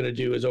time, and all I got to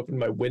do is open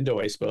my window,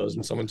 I suppose,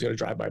 and someone's going to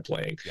drive by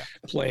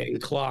playing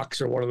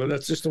Clocks or one of them.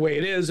 That's just the way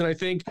it is. And I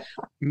think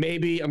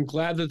maybe I'm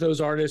glad that those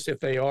artists,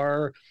 if they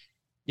are,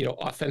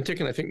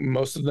 authentic, and I think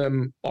most of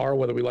them are,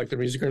 whether we like their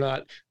music or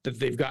not, that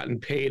they've gotten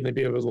paid and they'd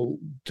be able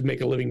to make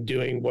a living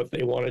doing what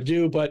they want to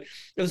do. But at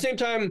the same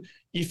time,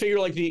 you figure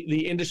like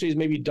the industry has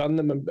maybe done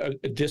them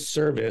a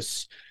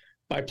disservice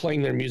by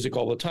playing their music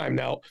all the time.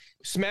 Now,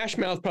 Smash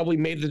Mouth probably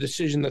made the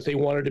decision that they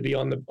wanted to be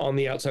on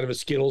the outside of a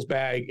Skittles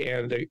bag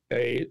and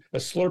a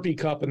Slurpee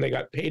cup, and they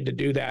got paid to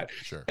do that.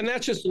 Sure. And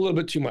that's just a little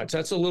bit too much.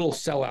 That's a little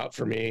sellout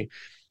for me.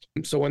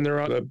 So when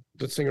they're on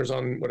the singers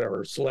on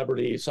whatever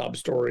Celebrity, Sob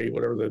Story,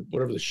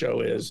 whatever the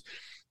show is,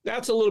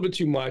 that's a little bit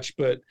too much.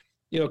 But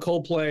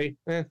Coldplay,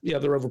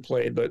 they're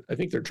overplayed. But I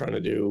think they're trying to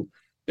do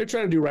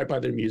right by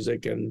their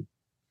music, and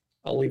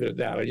I'll leave it at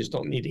that. I just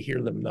don't need to hear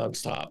them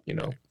nonstop.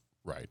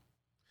 Right.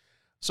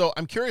 So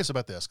I'm curious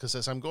about this because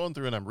as I'm going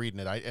through and I'm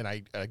reading it,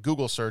 I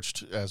Google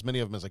searched as many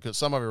of them as I could.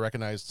 Some of I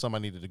recognized, some I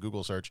needed to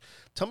Google search.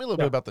 Tell me a little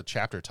bit about the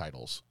chapter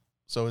titles.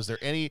 So is there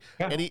any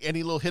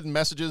little hidden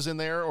messages in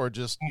there, or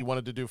just you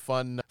wanted to do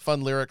fun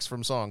lyrics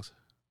from songs?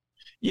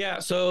 Yeah,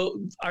 so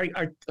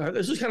I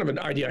this is kind of an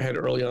idea I had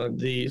early on,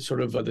 the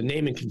sort of the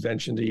naming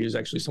convention, to use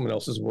actually someone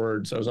else's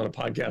words. I was on a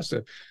podcast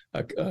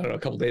a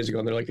couple of days ago,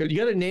 and they're like, you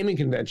got a naming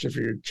convention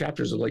for your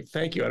chapters. I was like,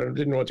 thank you.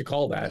 Didn't know what to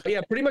call that. But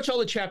yeah, pretty much all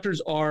the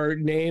chapters are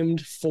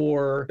named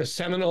for a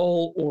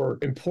seminal or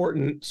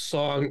important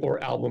song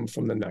or album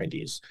from the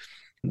 90s.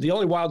 The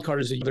only wild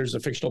card is that there's a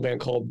fictional band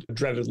called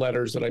Dreaded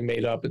Letters that I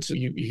made up.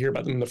 You hear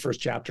about them in the first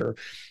chapter.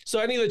 So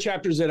any of the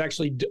chapters that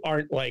actually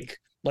aren't like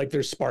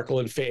there's Sparkle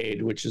and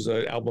Fade, which is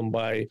an album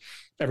by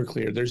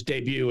Everclear. There's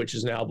Debut, which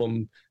is an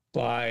album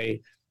by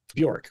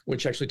Bjork,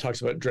 which actually talks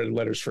about Dreaded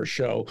Letters for a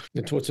show.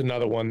 And what's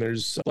another one?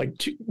 There's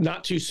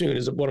Not Too Soon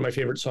is one of my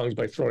favorite songs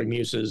by Throwing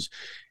Muses.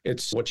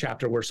 It's a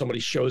chapter where somebody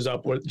shows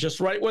up just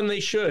right when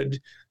they should,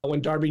 when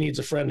Darby needs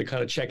a friend to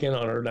kind of check in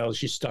on her now that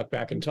she's stuck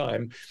back in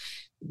time.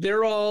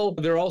 They're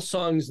all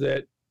songs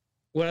that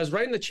when I was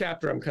writing the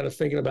chapter, I'm kind of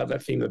thinking about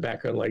that theme in the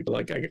background.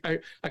 Like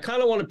I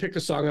kind of want to pick a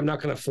song. I'm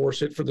not going to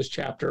force it for this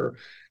chapter,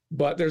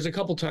 but there's a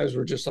couple times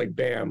where just like,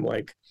 bam,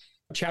 like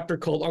a chapter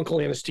called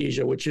Uncle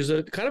Anesthesia, which is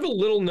a kind of a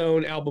little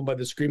known album by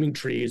the Screaming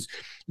Trees.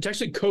 It's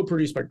actually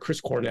co-produced by Chris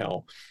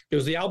Cornell. It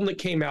was the album that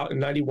came out in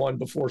 91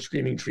 before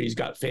Screaming Trees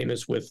got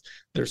famous with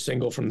their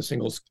single from the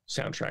Singles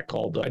soundtrack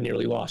called I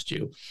Nearly Lost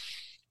You.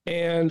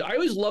 And I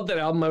always loved that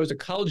album. I was a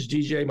college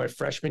DJ my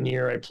freshman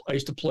year. I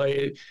used to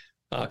play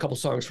a couple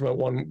songs from it.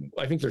 One,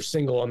 I think their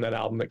single on that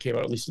album that came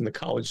out, at least in the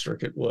college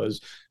circuit,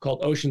 was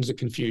called Oceans of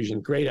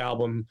Confusion. Great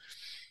album.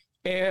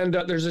 And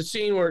there's a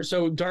scene where,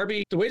 so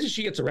Darby, the ways that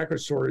she gets a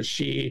record store is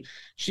she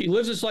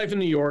lives this life in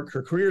New York.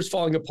 Her career is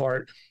falling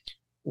apart.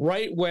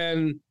 Right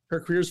when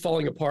her career is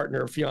falling apart and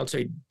her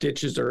fiance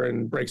ditches her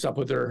and breaks up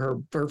with her,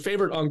 her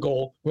favorite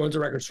uncle, who owns a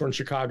record store in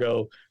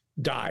Chicago,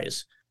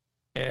 dies.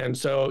 And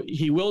so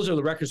he wills her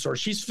the record store.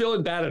 She's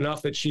feeling bad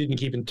enough that she didn't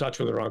keep in touch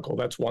with her uncle.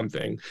 That's one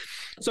thing.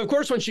 So, of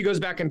course, when she goes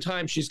back in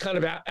time, she's kind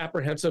of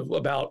apprehensive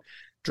about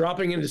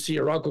dropping in to see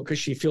her uncle because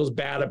she feels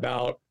bad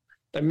about,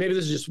 and maybe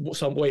this is just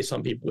some way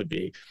some people would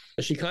be.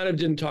 She kind of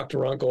didn't talk to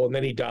her uncle, and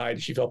then he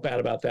died. She felt bad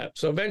about that.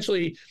 So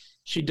eventually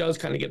she does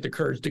kind of get the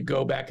courage to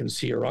go back and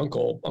see her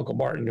uncle, Uncle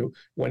Martin,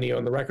 when he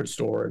owned the record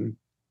store. And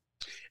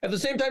at the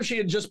same time, she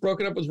had just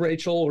broken up with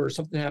Rachel, or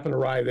something happened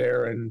awry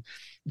there. And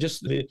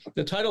just the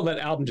title of that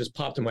album just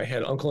popped in my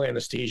head, Uncle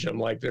Anesthesia. I'm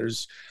like,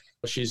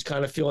 she's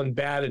kind of feeling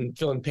bad and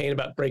feeling pain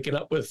about breaking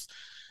up with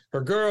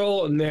her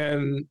girl, and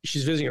then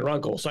she's visiting her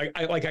uncle. So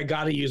I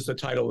got to use the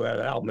title of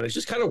that album, and it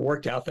just kind of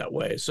worked out that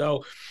way.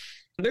 So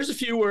there's a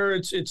few where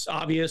it's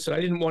obvious, and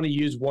I didn't want to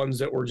use ones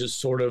that were just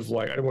sort of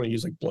like, I didn't want to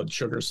use like Blood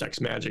Sugar Sex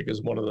Magik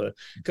as one of the,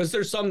 because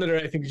there's some that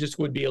I think just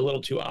would be a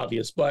little too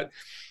obvious. But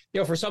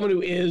for someone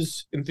who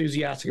is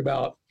enthusiastic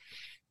about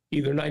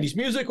either 90s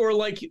music or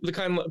like the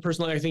kind of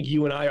person like I think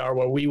you and I are,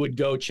 where we would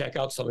go check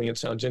out something that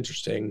sounds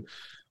interesting.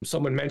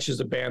 Someone mentions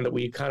a band that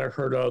we kind of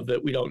heard of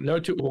that we don't know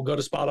to, we'll go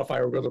to Spotify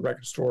or go to the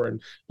record store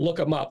and look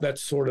them up.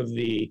 That's sort of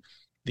the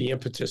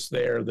impetus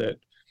there, that,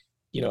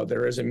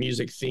 there is a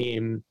music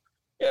theme.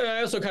 Yeah,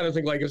 I also kind of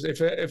think like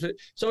if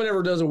someone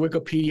ever does a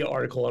Wikipedia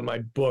article on my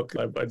book,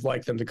 I'd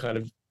like them to kind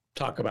of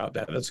talk about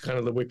that. That's kind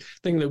of the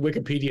thing that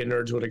Wikipedia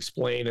nerds would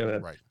explain in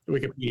a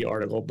Wikipedia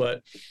article.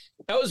 But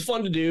that was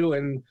fun to do,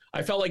 and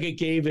I felt like it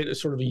gave it a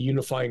sort of a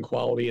unifying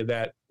quality of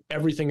that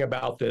everything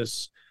about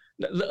this.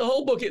 The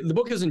whole book, the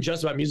book isn't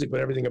just about music, but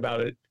everything about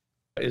it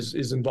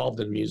is involved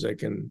in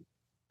music, and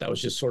that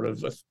was just sort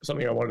of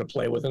something I wanted to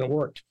play with, and it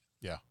worked.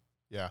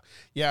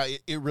 Yeah.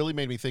 It really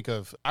made me think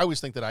of, I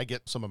always think that I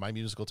get some of my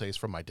musical taste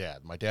from my dad.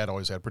 My dad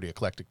always had pretty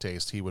eclectic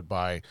taste. He would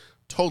buy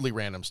totally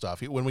random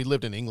stuff. When we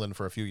lived in England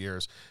for a few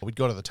years, we'd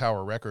go to the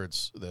Tower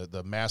Records,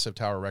 the massive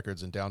Tower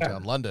Records in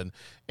downtown London,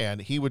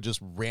 and he would just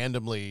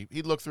randomly,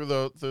 he'd look through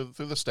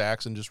the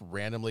stacks and just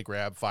randomly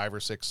grab 5 or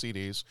 6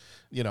 CDs.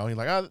 He's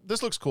like,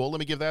 this looks cool. Let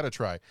me give that a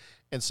try.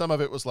 And some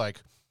of it was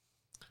like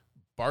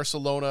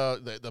Barcelona,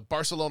 the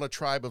Barcelona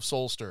Tribe of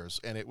Soulsters,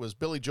 and it was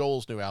Billy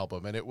Joel's new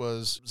album, and it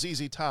was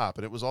ZZ Top,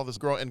 and it was all this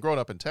grown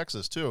up in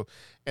Texas too.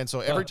 And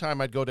so every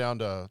time I'd go down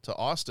to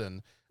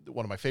Austin,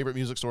 one of my favorite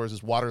music stores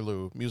is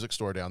Waterloo Music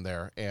Store down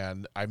there,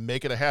 and I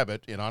make it a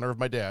habit in honor of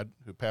my dad,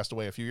 who passed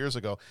away a few years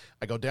ago.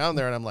 I go down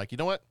there and I'm like, you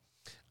know what?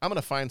 I'm going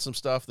to find some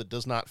stuff that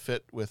does not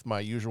fit with my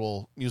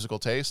usual musical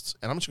tastes,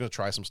 and I'm just going to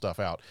try some stuff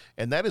out.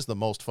 And that is the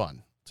most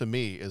fun to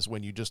me, is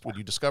when you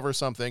discover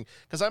something,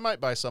 because I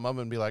might buy some of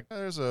them and be like,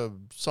 there's a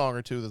song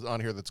or two that's on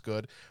here that's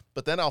good,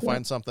 but then I'll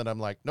find something I'm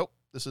like, nope,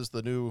 this is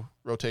the new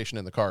rotation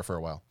in the car for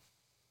a while.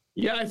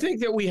 Yeah, I think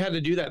that we had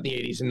to do that in the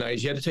 80s and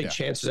 90s. You had to take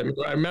chances.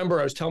 I remember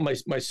I was telling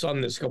my son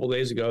this a couple of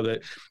days ago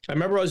that I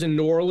remember I was in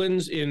New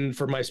Orleans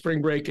for my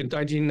spring break in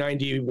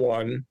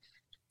 1991,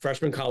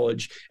 freshman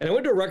college, and I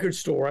went to a record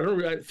store.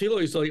 I feel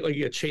it was like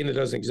a chain that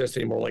doesn't exist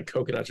anymore, like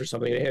Coconuts or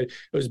something. It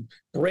was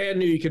brand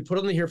new. You could put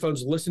on the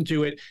earphones, listen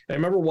to it. And I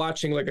remember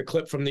watching like a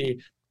clip from the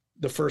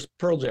first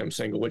Pearl Jam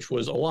single, which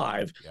was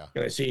Alive. Yeah.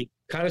 And I see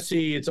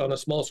it's on a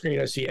small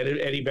screen. I see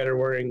Eddie Vedder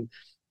wearing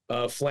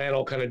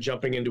flannel, kind of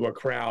jumping into a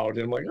crowd,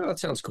 and I'm like, oh, that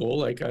sounds cool.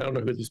 Like, I don't know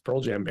who this Pearl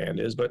Jam band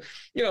is, but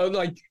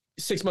like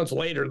 6 months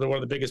later, they're one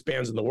of the biggest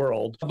bands in the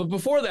world. But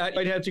before that,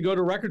 I'd have to go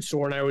to a record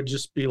store, and I would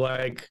just be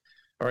like,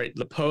 all right,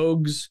 the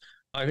Pogues.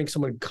 I think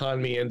someone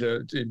conned me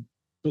into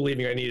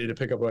believing I needed to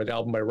pick up an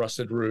album by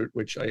Rusted Root,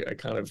 which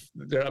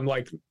I'm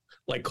like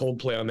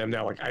Coldplay on them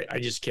now. Like, I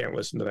just can't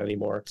listen to that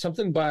anymore.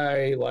 Something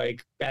by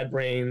like Bad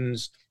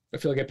Brains. I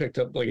feel like I picked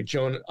up like a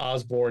Joan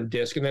Osborne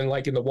disc, and then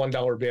like in the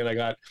 $1 bin, I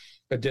got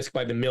a disc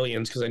by the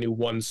Millions because I knew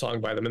one song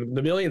by them. And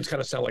the Millions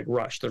kind of sound like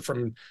Rush. They're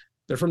from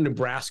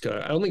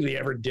Nebraska. I don't think they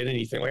ever did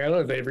anything. Like, I don't know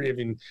if they ever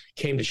even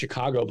came to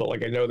Chicago, but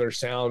like I know their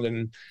sound.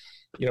 And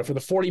for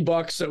the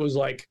 $40, it was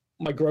like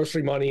my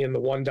grocery money, and the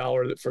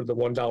 $1 for the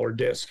 $1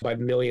 disc by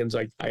the Millions.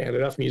 I had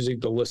enough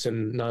music to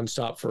listen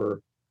nonstop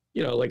for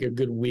like a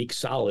good week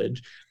solid.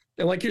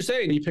 And like you're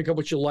saying, you pick up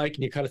what you like,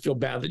 and you kind of feel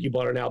bad that you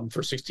bought an album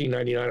for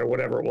 $16.99 or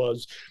whatever it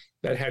was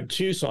that had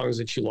two songs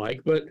that you like.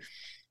 But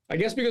I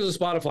guess because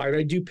of Spotify, and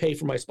I do pay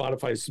for my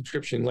Spotify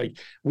subscription, like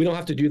we don't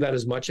have to do that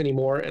as much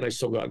anymore. And I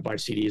still go out and buy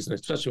CDs, and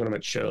especially when I'm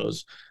at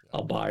shows,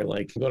 I'll buy I'm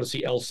going to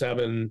see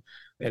L7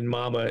 and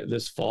Mama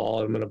this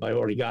fall. I've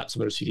already got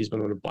some of their CDs, but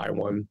I'm going to buy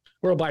one,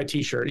 or I'll buy a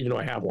T-shirt. Even though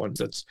I have one.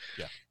 That's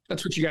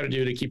what you got to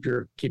do to keep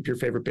your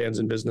favorite bands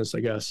in business, I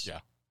guess. Yeah.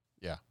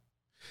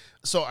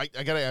 So I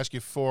got to ask you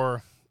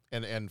for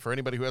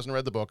anybody who hasn't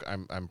read the book,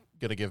 I'm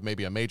going to give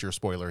maybe a major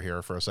spoiler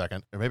here for a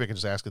second, or maybe I can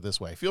just ask it this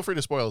way. Feel free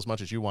to spoil as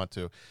much as you want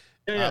to.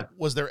 Yeah.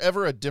 Was there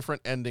ever a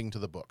different ending to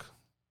the book?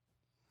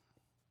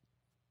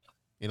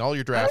 In all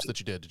your drafts that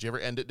you did you ever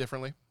end it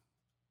differently?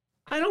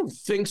 I don't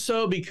think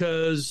so,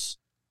 because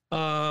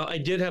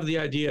I did have the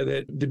idea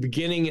that the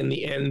beginning and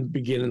the end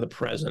begin in the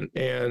present,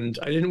 and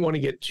I didn't want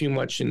to get too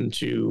much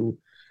into,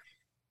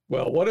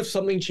 well, what if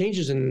something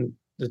changes in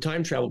the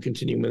time travel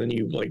continuum and then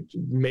you like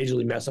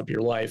majorly mess up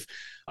your life?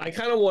 I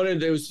kind of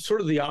wanted, it was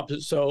sort of the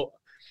opposite. So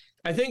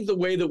I think the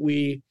way that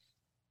we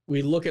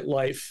look at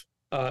life,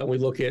 we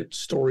look at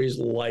stories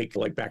like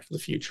Back to the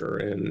Future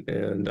and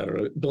I don't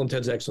know, Bill and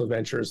Ted's Excellent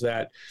Adventure, is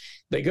that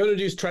they go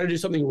to try to do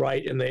something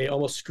right, and they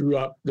almost screw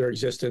up their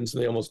existence,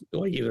 and they almost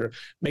like either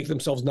make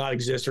themselves not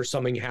exist or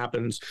something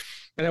happens.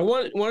 And I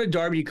wanted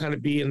Darby to kind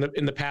of be in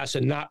the past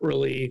and not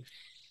really,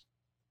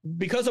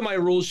 because of my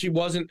rules, she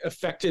wasn't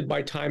affected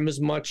by time as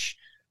much.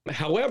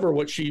 However,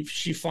 what she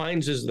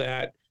finds is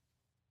that,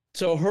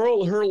 so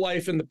her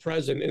life in the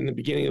present in the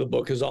beginning of the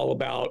book is all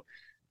about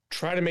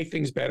trying to make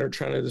things better,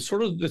 trying to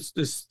sort of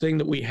this thing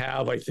that we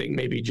have, I think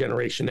maybe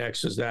Generation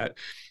X, is that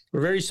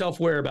we're very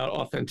self-aware about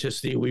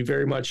authenticity. We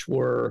very much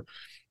were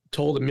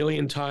told a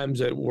million times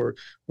that we're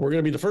going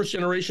to be the first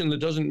generation that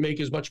doesn't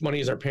make as much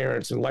money as our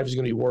parents, and life is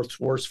going to be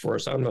worse for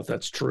us. I don't know if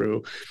that's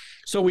true.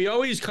 So we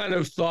always kind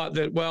of thought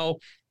that,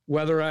 well,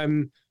 whether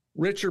I'm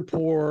rich or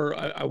poor,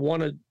 I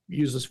want to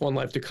use this one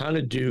life to kind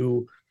of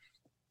do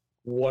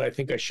what I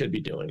think I should be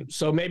doing.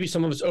 So maybe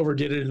some of us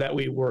overdid it, that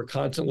we were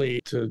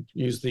constantly, to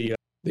use the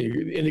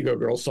Indigo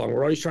Girls song,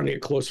 we're always trying to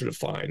get closer to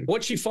fine.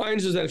 What she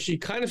finds is that if she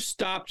kind of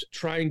stopped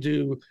trying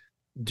to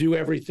do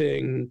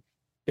everything,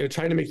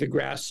 trying to make the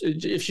grass,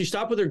 if she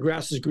stopped with her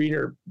grass is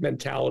greener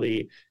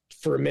mentality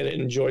for a minute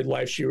and enjoyed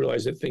life, she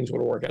realized that things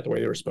would work out the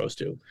way they were supposed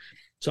to.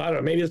 So I don't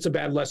know, maybe that's a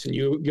bad lesson.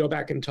 You go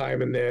back in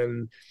time, and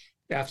then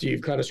after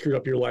you've kind of screwed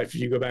up your life,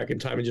 if you go back in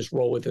time and just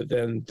roll with it,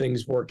 then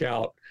things work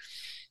out.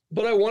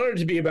 But I wanted it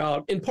to be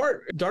about, in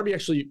part, Darby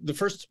actually,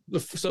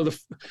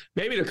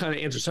 maybe to kind of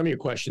answer some of your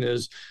question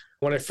is,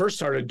 when I first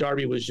started,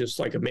 Darby was just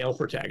like a male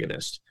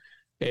protagonist.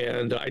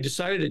 And I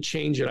decided to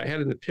change it. I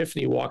had an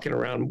epiphany walking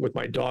around with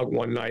my dog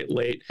one night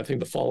late, I think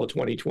the fall of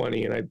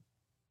 2020. And I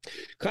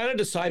kind of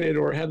decided,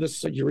 or had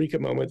this eureka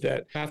moment,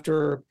 that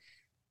after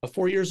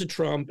 4 years of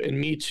Trump and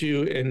Me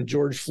Too and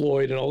George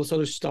Floyd and all this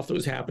other stuff that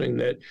was happening,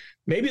 that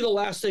maybe the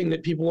last thing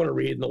that people want to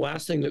read and the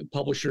last thing that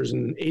publishers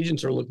and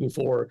agents are looking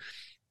for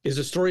is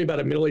a story about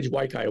a middle-aged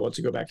white guy who wants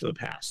to go back to the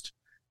past.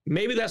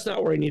 Maybe that's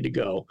not where I need to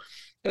go.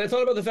 And I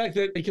thought about the fact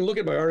that you can look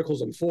at my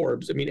articles on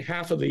Forbes. I mean,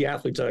 half of the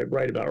athletes I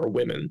write about are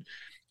women.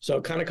 So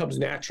it kind of comes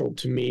natural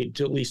to me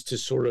to at least to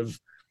sort of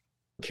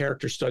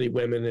character study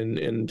women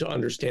and to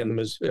understand them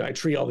as I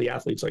treat all the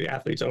athletes like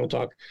athletes. I don't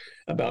talk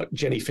about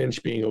Jenny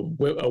Finch being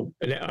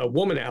a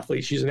woman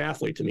athlete. She's an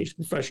athlete to me. She's a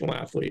professional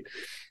athlete.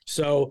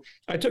 So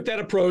I took that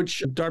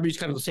approach. Darby's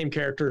kind of the same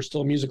character,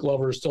 still a music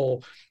lover,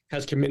 still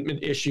has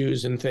commitment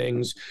issues and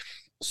things.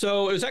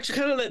 So it was actually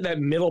kind of that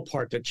middle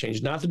part that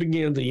changed, not the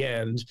beginning of the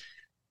end.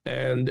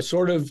 And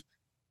sort of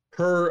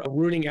her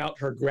rooting out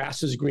her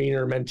grass is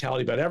greener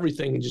mentality about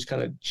everything and just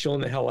kind of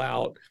chilling the hell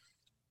out.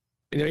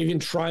 Even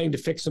trying to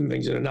fix some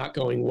things that are not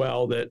going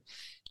well, that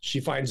she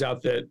finds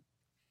out that,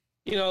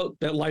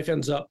 that life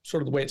ends up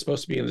sort of the way it's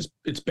supposed to be. And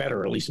it's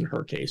better, at least in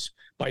her case,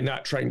 by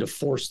not trying to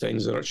force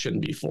things that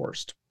shouldn't be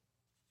forced.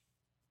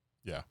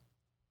 Yeah.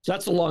 So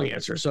that's the long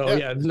answer. So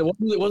yeah,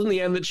 it wasn't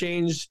the end that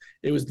changed.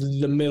 It was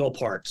the middle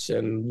parts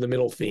and the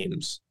middle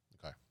themes.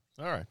 Okay.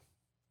 All right.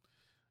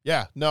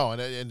 Yeah, no.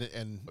 And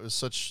it was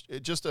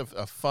just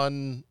a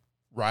fun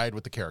ride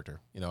with the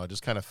character. I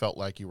just kind of felt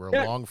like you were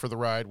along for the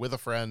ride with a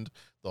friend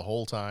the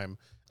whole time.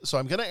 So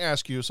I'm going to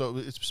ask you,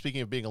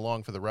 speaking of being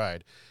along for the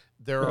ride,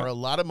 there are a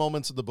lot of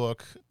moments in the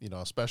book,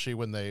 especially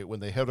when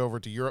they head over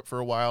to Europe for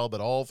a while,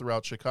 but all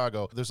throughout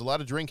Chicago, there's a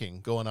lot of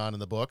drinking going on in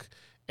the book.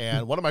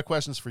 And one of my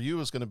questions for you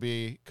is going to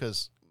be,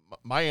 because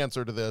my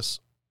answer to this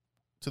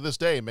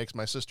day makes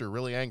my sister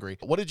really angry.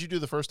 What did you do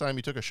the first time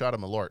you took a shot of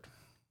Malort?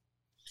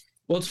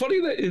 Well, it's funny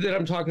that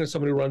I'm talking to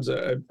somebody who runs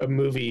a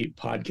movie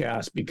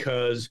podcast,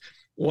 because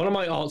one of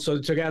my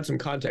to add some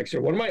context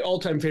here, one of my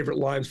all-time favorite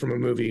lines from a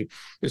movie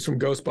is from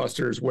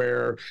Ghostbusters,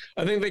 where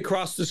I think they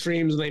cross the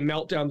streams and they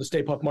melt down the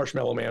Stay Puft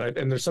Marshmallow Man,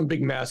 and there's some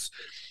big mess.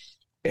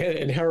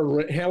 And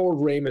Harold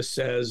Ramis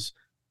says,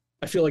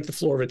 "I feel like the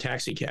floor of a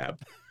taxi cab."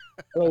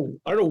 I don't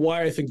know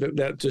why I think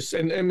that just,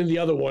 and I mean, the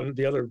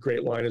other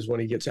great line is when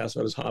he gets asked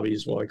about his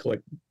hobbies. Well, I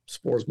collect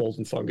spores, molds,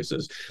 and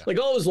funguses. Yeah. Like,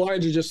 all his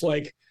lines are just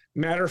like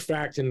matter of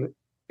fact and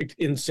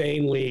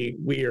insanely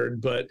weird.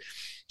 But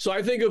so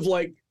I think of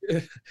like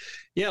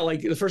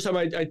the first time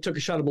I took a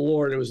shot of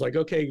Malort, it was like,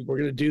 okay, we're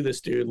gonna do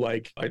this, dude.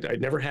 Like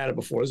I'd never had it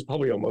before. This is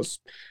probably it was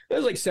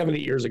like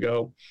 7-8 years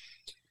ago,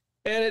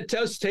 and it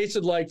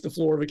tasted like the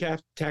floor of a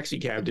taxi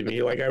cab to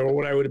me, like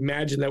what I would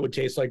imagine that would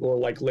taste like, or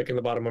like licking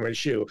the bottom of my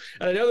shoe.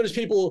 And I know there's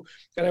people,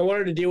 and I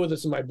wanted to deal with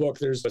this in my book.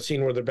 There's a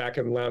scene where they're back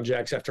in Lounge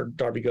Jacks after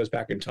Darby goes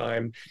back in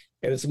time,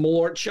 and it's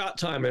Malort shot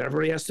time, and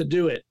everybody has to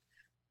do it.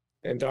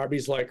 And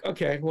Darby's like,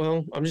 okay,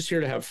 well, I'm just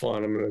here to have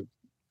fun. I'm going to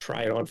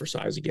try it on for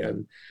size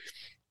again.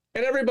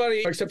 And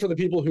everybody, except for the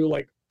people who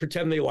like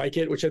pretend they like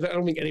it, which I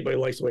don't think anybody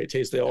likes the way it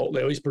tastes. They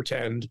always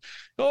pretend,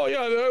 oh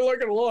yeah, I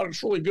like it a lot.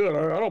 It's really good.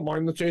 I don't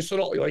mind the taste at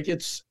all. Like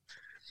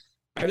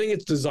I think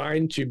it's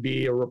designed to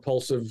be a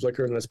repulsive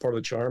liquor, and that's part of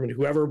the charm. And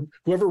whoever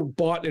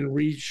bought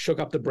and shook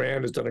up the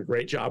brand has done a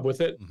great job with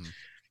it. Mm-hmm.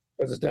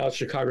 Because it's now a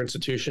Chicago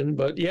institution.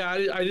 But yeah,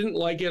 I didn't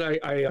like it.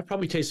 I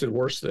probably tasted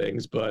worse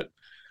things, but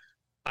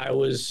I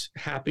was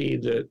happy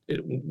that it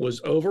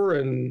was over,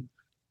 and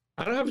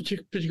I don't have a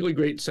particularly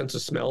great sense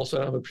of smell, so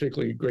I don't have a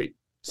particularly great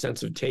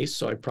sense of taste.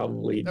 So that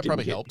probably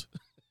helped.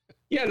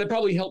 Yeah, that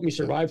probably helped me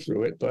survive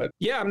through it. But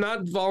yeah, I'm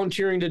not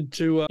volunteering to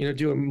do a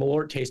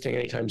Malort tasting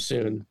anytime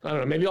soon. I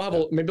don't know. Maybe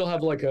I'll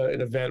have like an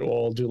event where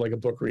I'll do like a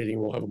book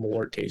reading. We'll have a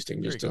Malort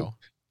tasting just to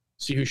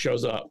see who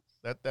shows up.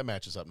 That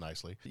matches up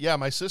nicely. Yeah,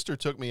 my sister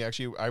took me,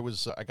 actually,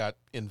 I got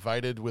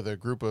invited with a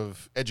group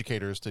of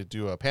educators to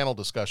do a panel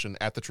discussion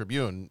at the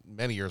Tribune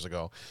many years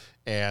ago.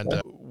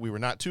 And we were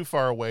not too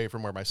far away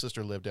from where my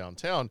sister lived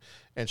downtown.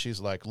 And she's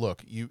like,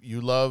 look,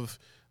 you love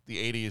the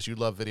 80s, you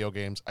love video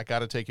games. I got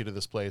to take you to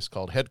this place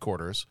called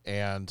Headquarters.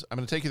 And I'm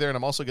going to take you there, and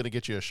I'm also going to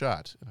get you a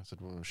shot. And I said,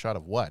 well, a shot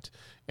of what?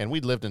 And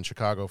we'd lived in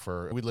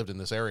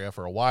this area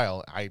for a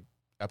while.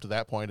 Up to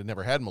that point, had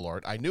never had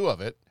Malort. I knew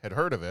of it, had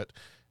heard of it,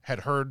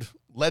 had heard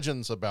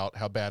legends about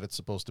how bad it's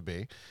supposed to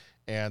be.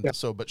 And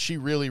but she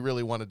really,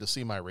 really wanted to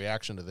see my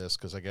reaction to this,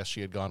 because I guess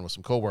she had gone with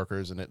some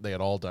coworkers and they had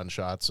all done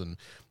shots and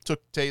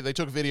they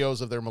took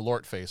videos of their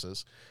Malort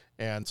faces.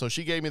 And so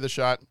she gave me the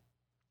shot,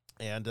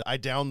 and I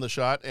downed the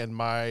shot, and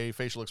my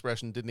facial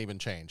expression didn't even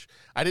change.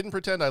 I didn't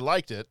pretend I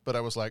liked it, but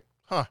I was like,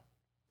 huh,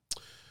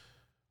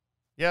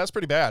 yeah, it's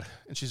pretty bad.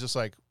 And she's just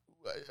like,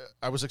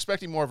 I was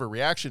expecting more of a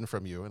reaction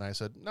from you. And I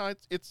said, no,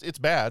 it's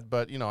bad,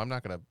 but I'm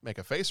not going to make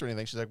a face or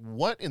anything. She's like,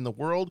 what in the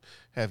world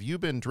have you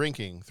been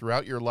drinking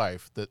throughout your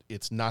life that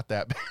it's not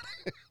that bad?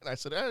 And I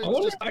said,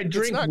 I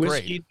drink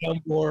whiskey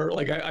more.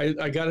 Like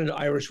I got into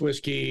Irish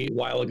whiskey a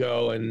while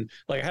ago, and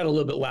like I had a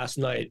little bit last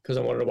night because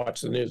I wanted to watch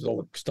the news,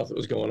 all the stuff that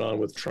was going on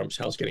with Trump's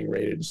house getting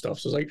raided and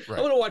stuff. So I was like, right.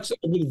 I'm going to watch.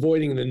 I've been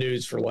avoiding the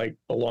news for like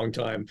a long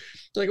time.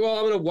 It's like, well,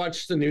 I'm going to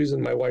watch the news,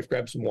 and my wife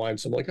grabbed some wine.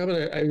 So I'm like, I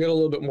got a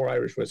little bit more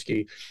Irish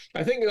whiskey.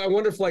 I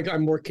wonder if like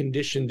I'm more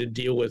conditioned to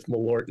deal with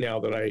Malort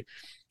now that I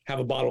have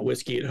a bottle of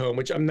whiskey at home,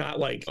 which I'm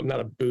not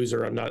a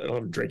boozer. I don't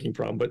have a drinking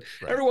problem, but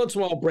every once in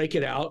a while I'll break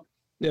it out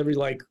every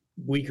like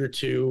week or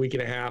two, week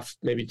and a half,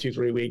 maybe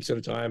 2-3 weeks at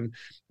a time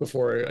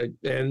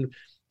and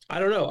I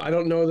don't know. I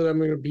don't know that I'm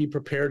going to be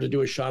prepared to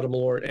do a shot of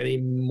Malort any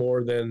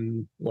more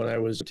than when I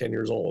was 10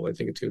 years old. I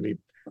think it's going to be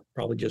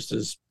probably just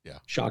as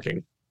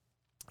shocking.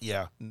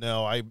 Yeah,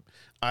 no,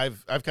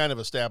 I've kind of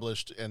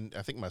established, and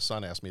I think my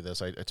son asked me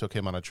this. I took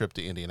him on a trip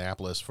to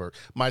Indianapolis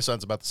my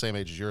son's about the same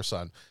age as your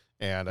son.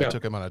 And I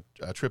took him on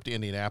a trip to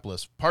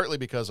Indianapolis, partly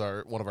because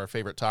one of our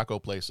favorite taco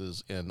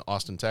places in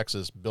Austin,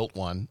 Texas, built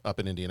one up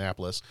in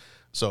Indianapolis.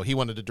 So he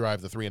wanted to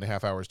drive the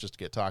 3.5 hours just to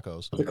get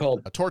tacos. They're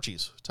called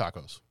Torchy's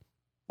Tacos.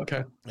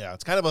 Okay. Yeah,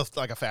 it's kind of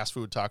like a fast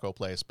food taco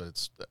place, but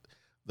it's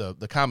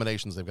the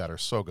combinations they've got are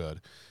so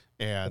good.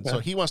 And so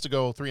he wants to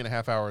go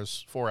 3.5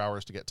 hours, 4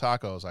 hours to get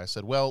tacos. I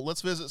said, well,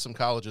 let's visit some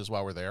colleges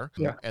while we're there,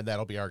 and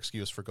that'll be our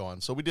excuse for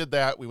going. So we did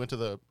that. We went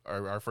to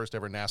our first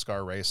ever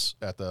NASCAR race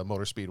at the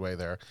Motor Speedway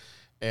there.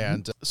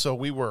 And so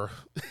we were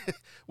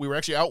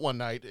actually out one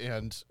night,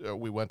 and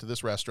we went to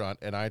this restaurant,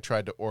 and I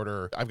tried to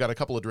order. I've got a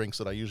couple of drinks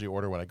that I usually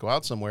order when I go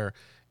out somewhere,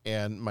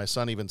 and my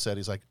son even said,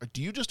 he's like,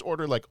 do you just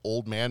order like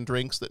old man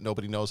drinks that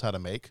nobody knows how to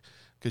make?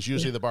 Because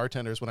usually the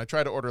bartenders, when I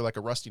try to order like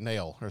a Rusty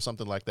Nail or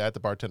something like that, the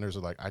bartenders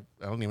are like, I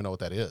don't even know what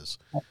that is.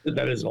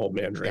 That is an old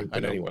man drink,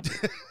 but anyway.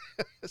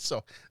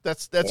 So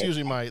that's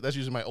usually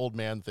my old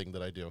man thing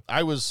that I do.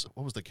 what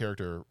was the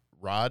character,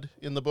 Rod,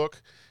 in the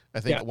book? I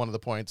think at one of the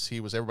points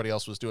everybody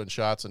else was doing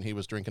shots and he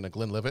was drinking a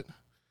Glenlivet.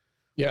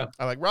 Yeah.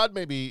 I like Rod,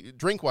 maybe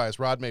drink-wise,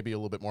 Rod may be a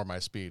little bit more my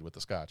speed with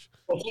the scotch.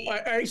 Well, I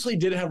actually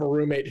did have a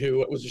roommate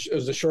who was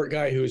a short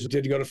guy who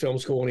did go to film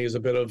school, and he was a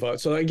bit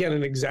of so again,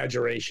 an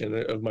exaggeration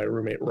of my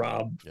roommate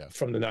Rob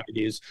from the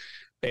 90s.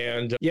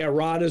 And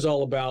Rod is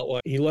all about,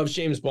 like, he loves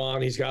James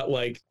Bond. He's got,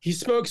 like, he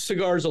smokes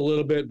cigars a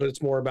little bit, but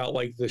it's more about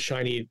like the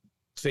shiny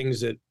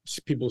things that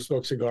people who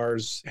smoke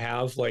cigars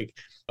have, like,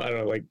 I don't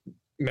know, like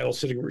metal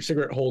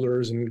cigarette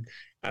holders, and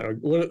I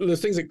don't know, the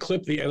things that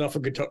clip the end off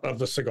of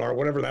the cigar,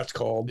 whatever that's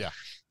called. Yeah.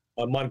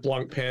 Mont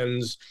Blanc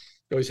pens.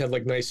 They always had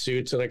like nice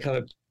suits, and I kind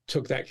of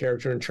took that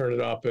character and turned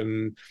it up.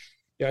 And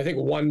I think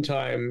one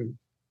time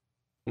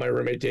my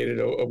roommate dated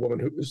a woman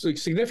who was like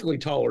significantly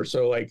taller.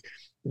 So like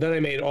then I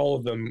made all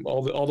of them,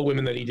 all the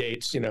women that he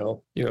dates,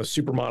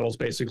 supermodels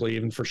basically,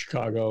 even for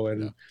Chicago,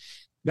 and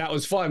that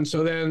was fun.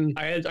 So then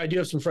I do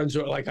have some friends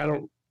who are like,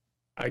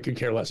 I could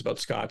care less about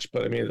scotch,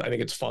 but I mean, I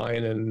think it's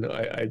fine. And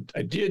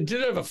I did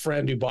have a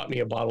friend who bought me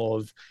a bottle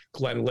of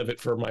Glenlivet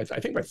for I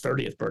think my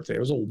 30th birthday. It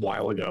was a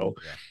while ago.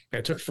 Yeah. And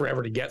it took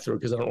forever to get through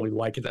because I don't really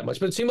like it that much.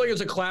 But it seemed like it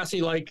was a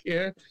classy, like,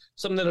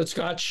 something that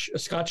a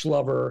Scotch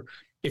lover,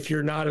 if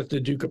you're not at the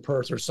Duke of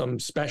Perth or some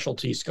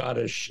specialty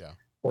Scottish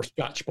or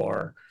Scotch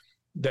bar,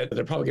 that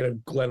they're probably going to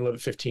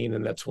Glenlivet 15,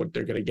 and that's what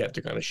they're going to get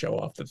to kind of show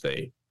off that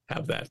they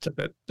have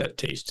that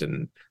taste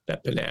and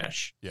that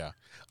panache. Yeah.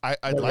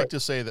 I'd like to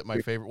say that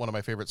one of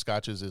my favorite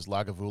scotches is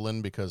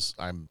Lagavulin because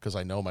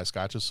I know my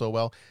scotches so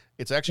well.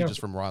 It's actually just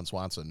from Ron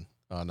Swanson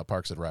on the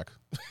Parks and Rec.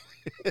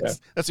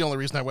 That's the only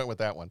reason I went with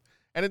that one.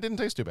 And it didn't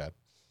taste too bad.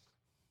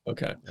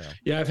 Okay.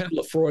 Yeah, I've had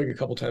Lefroy a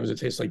couple times. It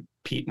tastes like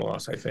peat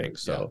moss, I think.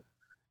 So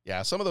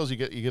yeah, some of those you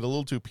get a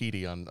little too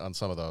peaty on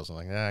some of those. I'm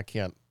like, I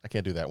can't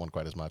do that one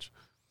quite as much.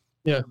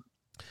 Yeah.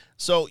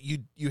 So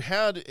you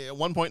had at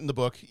one point in the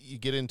book, you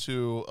get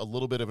into a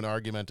little bit of an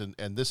argument,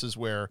 and this is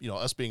where,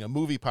 us being a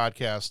movie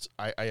podcast,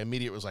 I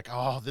immediately was like,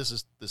 oh, this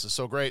is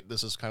so great.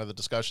 This is kind of the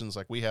discussions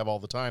like we have all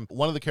the time.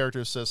 One of the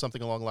characters says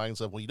something along the lines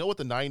of, well, you know what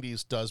the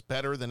 90s does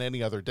better than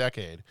any other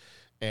decade?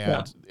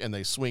 And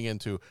they swing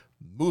into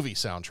movie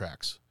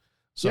soundtracks.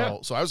 So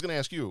I was going to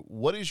ask you,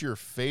 what is your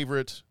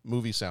favorite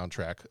movie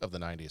soundtrack of the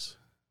 90s?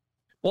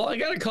 Well, I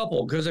got a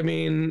couple because, I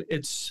mean,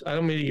 I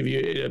don't mean to give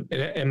you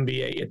an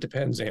MBA, it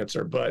depends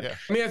answer, but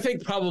I mean, I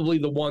think probably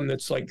the one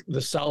that's like the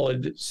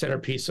solid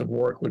centerpiece of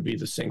work would be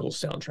the Singles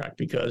soundtrack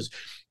because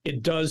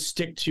it does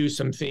stick to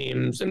some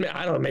themes. And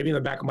I don't know, maybe in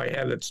the back of my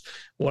head, that's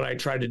what I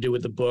tried to do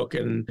with the book.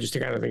 And just to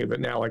kind of think of it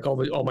now, like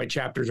all my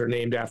chapters are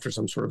named after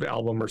some sort of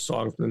album or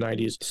song from the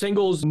 90s.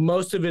 Singles,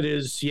 most of it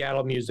is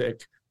Seattle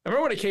music. I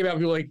remember when it came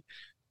out,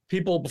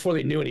 people before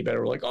they knew any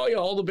better were like, oh yeah,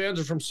 all the bands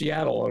are from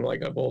Seattle. And I'm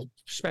like, well,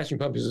 Smashing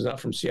Pumpkins is not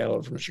from Seattle,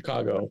 they're from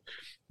Chicago.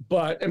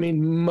 But I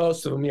mean,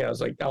 most of them, it's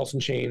like Alice in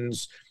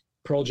Chains,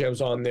 Pearl Jam's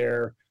on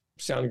there,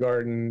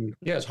 Soundgarden.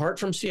 Yeah, is Heart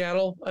from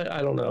Seattle?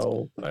 I don't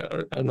know.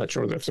 I'm not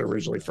sure if they're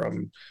originally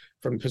from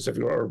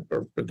Pacific or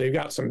they've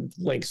got some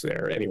links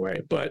there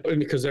anyway. But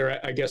because they're,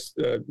 I guess,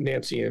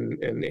 Nancy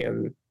and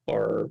Ann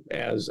are,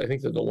 as I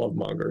think they're the Love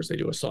Mongers. They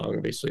do a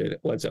song, basically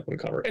a Led Zeppelin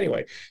cover.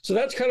 Anyway, so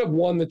that's kind of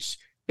one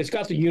it's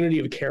got the unity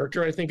of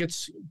character. I think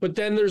but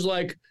then there's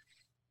like,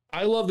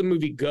 I love the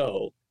movie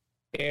Go,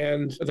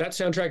 and that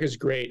soundtrack is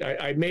great.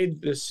 I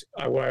made this,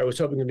 what I was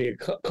hoping to be a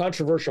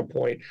controversial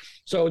point.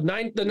 So the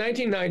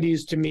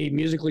 1990s to me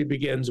musically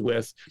begins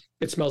with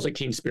It Smells Like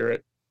Teen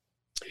Spirit.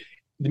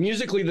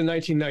 Musically, the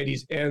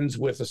 1990s ends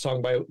with a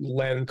song by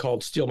Len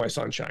called Steal My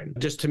Sunshine.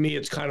 Just to me,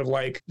 it's kind of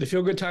like the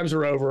feel-good times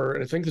are over.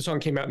 And I think the song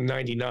came out in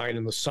 99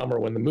 in the summer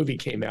when the movie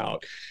came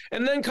out.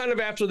 And then kind of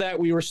after that,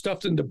 we were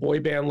stuffed into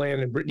boy band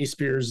land and Britney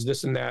Spears,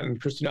 this and that,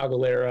 and Christina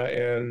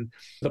Aguilera, and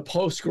the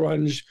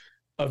post-grunge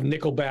of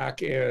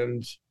Nickelback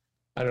and,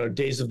 I don't know,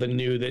 Days of the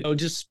New.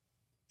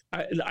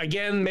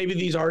 again, maybe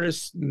these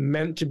artists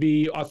meant to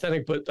be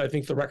authentic, but I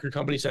think the record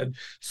companies had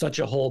such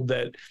a hold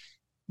that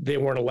they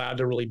weren't allowed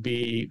to really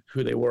be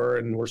who they were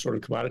and were sort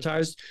of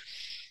commoditized.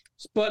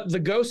 But the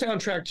Go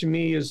soundtrack to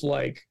me is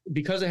like,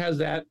 because it has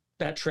that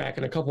track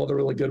and a couple other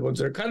really good ones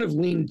that are kind of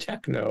lean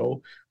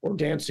techno or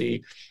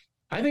dancey,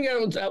 I think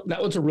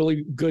that one's a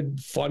really good,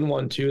 fun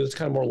one too. It's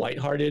kind of more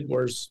lighthearted,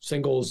 whereas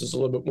Singles is a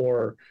little bit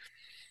more,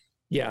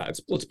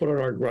 let's put on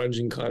our grunge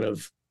and kind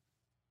of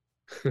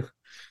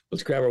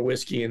let's grab our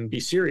whiskey and be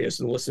serious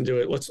and listen to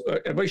it. Let's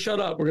everybody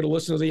shut up. We're going to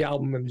listen to the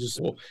album and just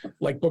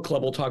like book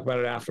club, we'll talk about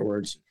it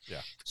afterwards.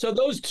 Yeah. So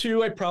those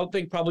two I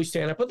probably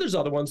stand up, but there's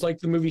other ones like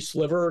the movie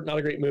Sliver, not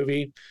a great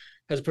movie,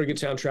 has a pretty good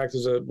soundtrack.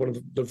 There's one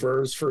of the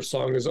Verve's first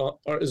song is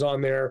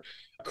on there.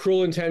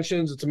 Cruel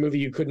Intentions. It's a movie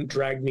you couldn't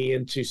drag me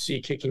in to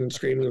see kicking and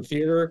screaming in the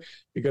theater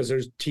because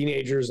there's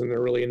teenagers and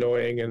they're really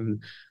annoying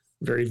and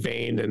very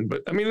vain.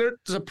 But I mean,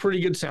 there's a pretty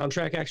good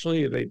soundtrack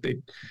actually.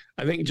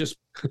 I think just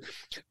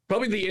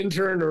probably the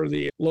intern or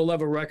the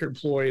low-level record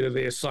ploy that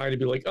they assigned to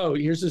be like, oh,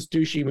 here's this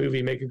douchey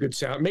movie, make a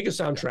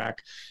soundtrack,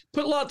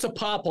 put lots of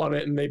pop on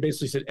it, and they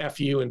basically said F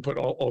you and put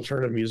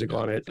alternative music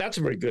on it. That's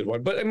a very good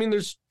one. But I mean,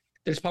 there's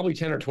probably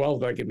 10 or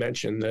 12 that I could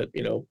mention that,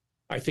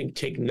 I think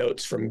take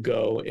notes from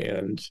Go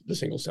and the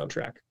Single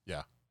soundtrack.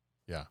 Yeah.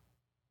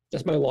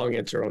 That's my long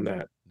answer on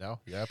that. No,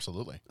 yeah,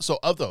 absolutely. So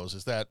of those,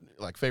 is that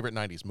like favorite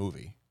 90s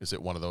movie? Is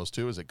it one of those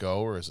two? Is it Go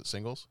or is it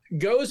Singles?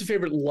 Go is a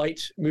favorite light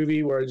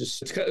movie where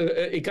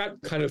it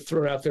got kind of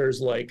thrown out there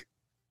as like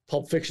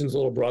Pulp Fiction's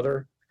little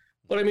brother.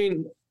 But I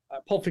mean,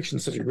 Pulp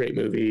Fiction's such a great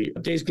movie.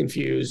 Dazed and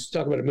Confused,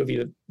 talk about a movie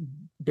that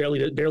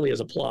barely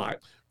has a plot.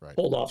 Right.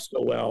 Pulled off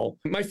so well.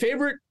 My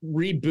favorite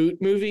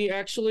reboot movie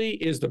actually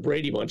is the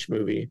Brady Bunch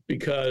movie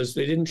because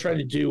they didn't try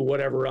to do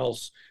what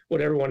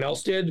everyone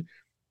else did.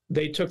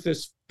 They took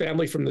this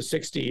family from the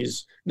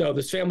 60s. No,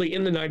 this family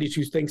in the 90s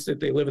who thinks that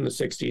they live in the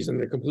 60s and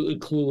they're completely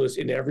clueless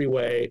in every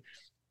way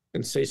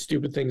and say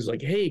stupid things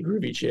like, hey,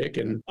 groovy chick.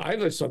 And I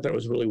just thought that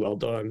was really well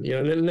done.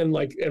 And then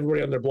like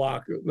everybody on their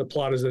block, the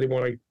plot is that they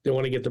want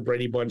to get the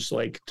Brady Bunch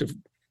like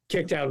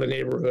kicked out of the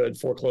neighborhood,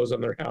 foreclose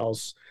on their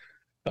house.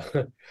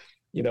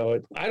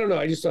 I don't know.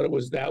 I just thought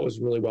that was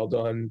really well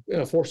done.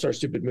 4-star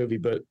stupid movie,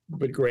 but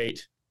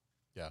great.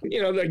 Yeah.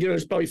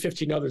 There's probably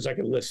 15 others I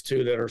can list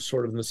too that are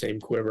sort of in the same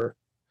quiver.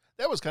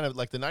 That was kind of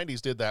like the 90s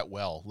did that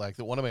well. Like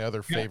one of my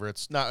other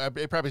favorites,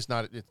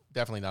 it's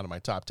definitely not in my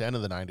top 10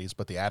 of the 90s,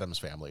 but the Addams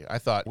Family. I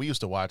thought we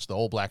used to watch the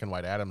old black and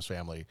white Addams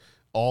Family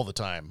all the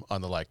time on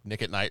the like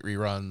Nick at Night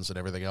reruns and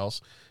everything else.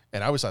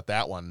 And I always thought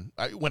that one,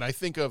 when I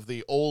think of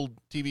the old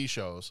TV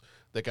shows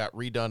that got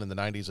redone in the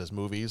 90s as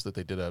movies that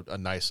they did a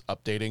nice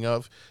updating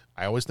of,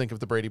 I always think of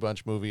the Brady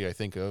Bunch movie. I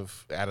think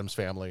of Addams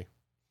Family.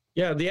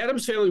 Yeah, the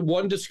Addams Family,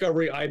 one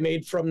discovery I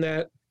made from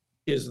that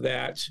is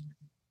that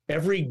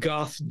every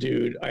goth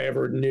dude I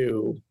ever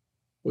knew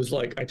was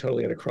like, I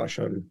totally had a crush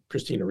on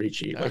Christina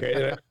Ricci.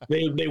 Okay,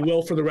 they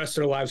will for the rest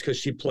of their lives because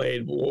she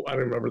played, I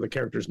don't remember the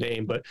character's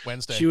name, but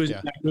Wednesday, she was in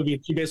that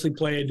movie. She basically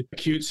played a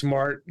cute,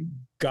 smart,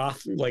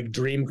 goth, like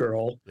dream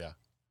girl. Yeah.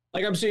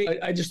 Like I'm saying,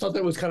 I just thought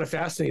that was kind of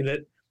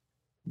fascinating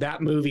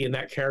that movie and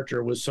that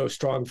character was so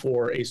strong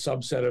for a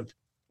subset of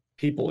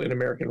people in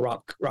American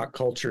rock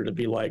culture to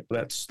be like,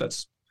 that's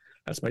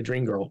my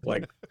dream girl.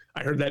 Like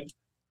I heard that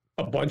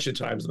a bunch of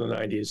times in the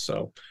 90s.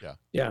 So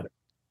yeah.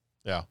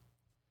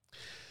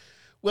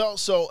 Well,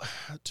 so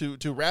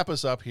to wrap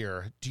us up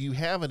here, do you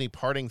have any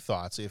parting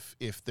thoughts?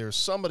 If there's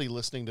somebody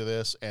listening to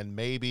this and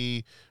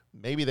maybe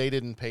they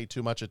didn't pay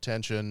too much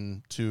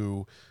attention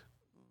to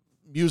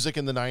music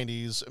in the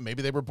 90s,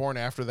 maybe they were born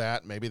after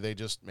that, maybe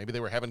they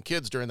were having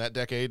kids during that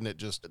decade and it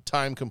just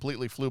time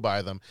completely flew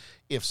by them.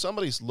 If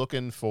somebody's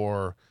looking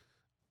for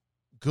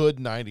good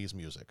 90s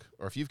music,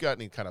 or if you've got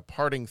any kind of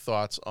parting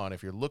thoughts on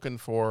if you're looking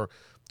for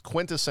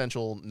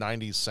quintessential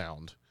 90s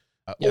sound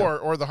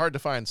or the hard to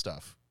find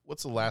stuff,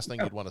 what's the last thing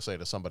you'd want to say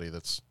to somebody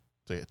that's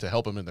to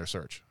help them in their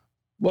search?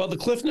 Well, the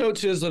Cliff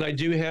Notes is that I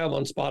do have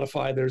on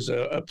Spotify. There's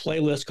a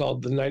playlist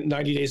called the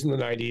 90 Days in the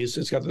 90s.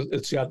 It's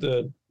got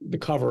the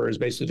cover is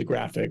basically the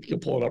graphic. You'll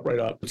pull it up right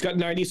up. It's got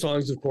 90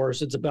 songs, of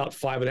course. It's about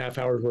 5.5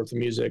 hours worth of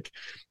music.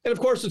 And of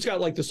course, it's got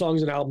like the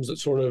songs and albums that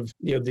sort of,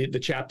 the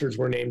chapters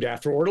were named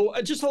after,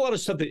 or just a lot of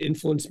stuff that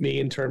influenced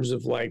me in terms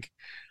of like,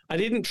 I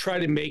didn't try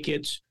to make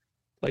it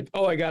like,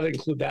 oh, I got to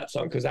include that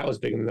song because that was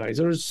big in the 90s.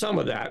 There was some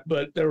of that,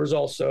 but there was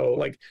also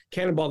like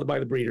Cannonball by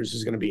the Breeders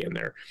is going to be in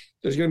there.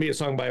 There's going to be a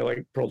song by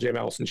like Pearl Jam,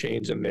 Alice in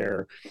Chains in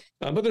there.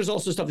 But there's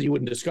also stuff that you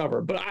wouldn't discover.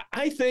 But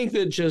I think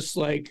that just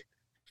like,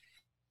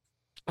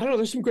 I don't know,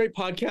 there's some great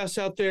podcasts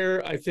out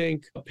there. I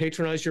think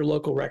patronize your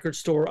local record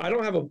store. I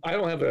don't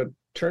have a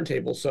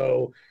turntable,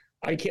 so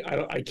I can't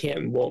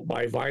and won't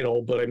buy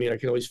vinyl, but I mean, I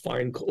can always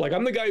find, like,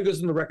 I'm the guy who goes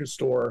in the record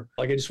store.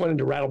 Like, I just went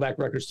into Rattleback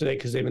Records today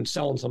because they've been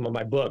selling some of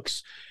my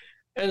books.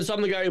 And so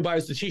I'm the guy who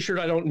buys the t-shirt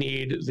I don't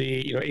need,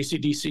 the,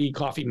 AC/DC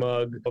coffee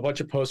mug, a bunch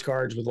of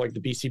postcards with like the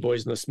Beastie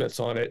Boys and the Smiths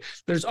on it.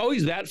 There's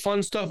always that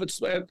fun stuff.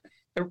 It's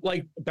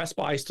like Best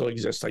Buy still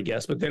exists, I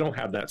guess, but they don't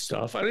have that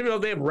stuff. I don't even know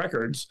if they have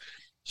records.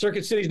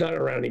 Circuit City's not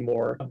around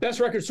anymore. Best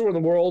record store in the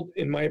world,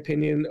 in my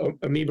opinion,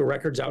 Amoeba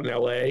Records out in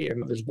LA.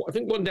 And there's, I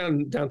think, one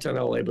downtown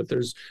LA, but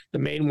there's the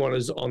main one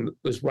is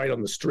right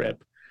on the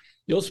Strip.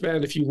 You'll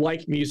spend, if you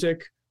like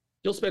music,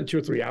 you'll spend 2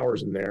 or 3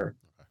 hours in there.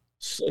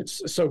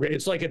 It's so great.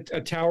 It's like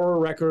a Tower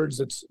Records.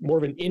 It's more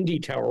of an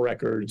indie Tower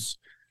Records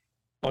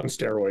on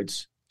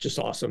steroids. Just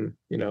awesome,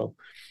 you know.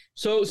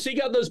 So seek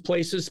out those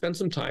places, spend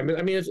some time.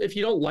 I mean, if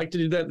you don't like to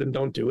do that, then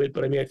don't do it.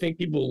 But I mean, I think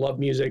people who love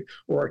music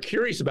or are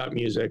curious about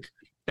music,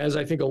 as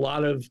I think a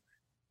lot of,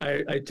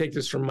 I take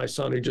this from my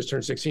son who just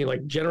turned 16,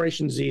 like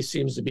Generation Z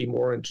seems to be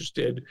more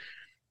interested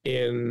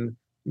in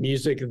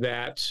music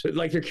that,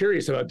 like, they're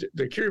curious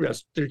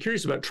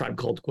about Tribe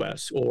Called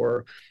Quest,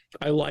 or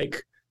I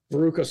like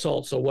Veruca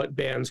Salt, so what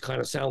bands kind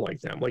of sound like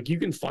them? Like, you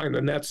can find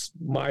them. That's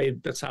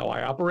how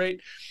I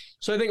operate.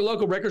 So I think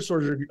local record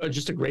stores are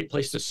just a great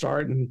place to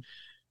start. And,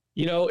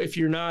 you know, if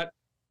you're not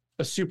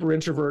a super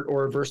introvert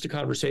or averse to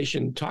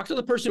conversation, talk to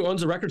the person who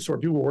owns the record store.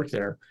 People work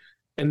there,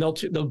 and they'll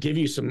give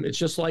you some. It's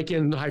just like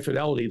in High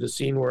Fidelity, the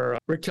scene where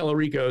Rick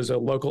Tellerico is a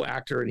local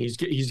actor, and he's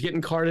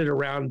getting carted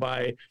around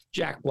by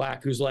Jack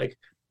Black, who's like,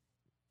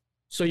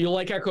 "So you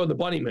like Echo and the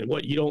Bunnymen?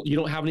 What, you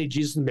don't have any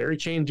Jesus and Mary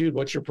chain, dude?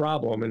 What's your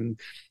problem?" And,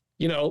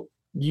 you know,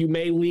 you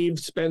may leave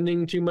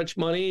spending too much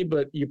money,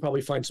 but you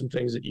probably find some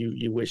things that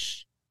you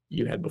wish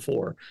you had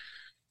before.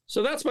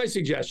 So that's my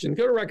suggestion.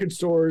 Go to record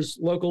stores,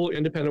 local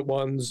independent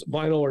ones,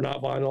 vinyl or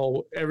not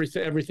vinyl,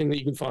 everything that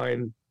you can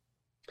find.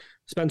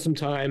 Spend some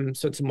time,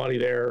 spend some money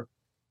there,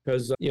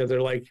 because, you know,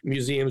 they're like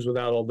museums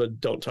without all the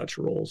don't touch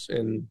rules.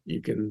 And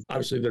you can,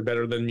 obviously they're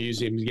better than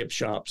museums, gift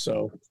shops.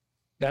 So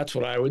that's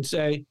what I would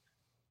say.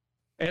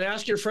 And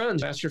ask your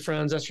friends, ask your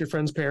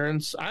friends'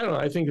 parents. I don't know.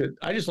 I think that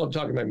I just love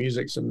talking about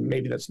music, so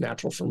maybe that's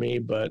natural for me.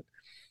 But,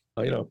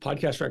 you know,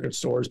 podcast record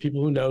stores,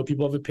 people who know,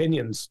 people have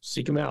opinions,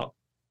 seek them out.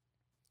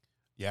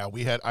 Yeah,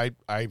 we had, I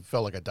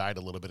felt like I died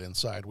a little bit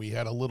inside. We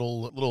had a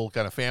little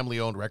kind of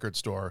family-owned record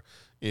store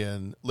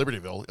in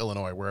Libertyville,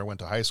 Illinois, where I went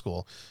to high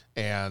school,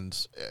 and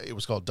it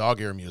was called Dog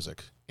Ear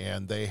Music.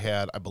 And they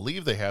had, I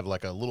believe they had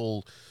like a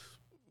little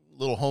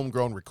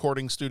homegrown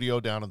recording studio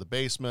down in the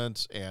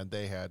basement, and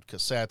they had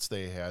cassettes,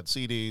 they had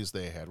CDs,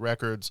 they had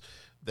records,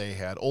 they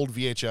had old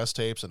VHS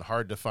tapes and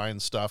hard to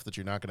find stuff that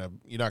you're not gonna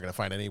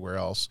find anywhere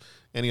else,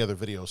 any other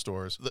video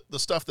stores. The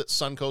stuff that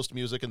Suncoast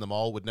Music in the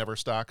mall would never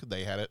stock,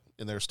 they had it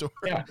in their store.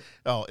 Yeah.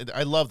 Oh,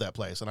 I love that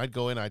place, and I'd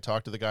go in, I'd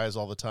talk to the guys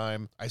all the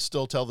time. I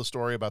still tell the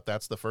story about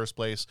that's the first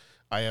place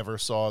I ever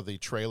saw the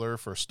trailer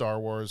for Star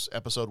Wars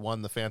Episode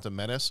 1, The Phantom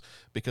Menace,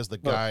 because the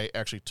guy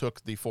actually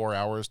took the 4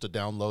 hours to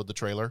download the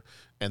trailer,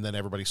 and then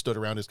everybody stood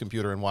around his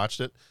computer and watched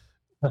it,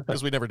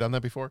 because we'd never done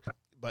that before.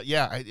 But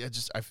yeah,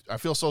 I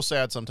feel so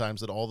sad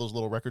sometimes that all those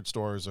little record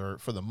stores are,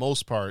 for the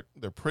most part,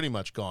 they're pretty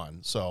much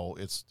gone. So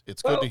it's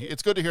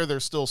good to hear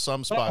there's still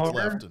some spots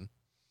left. And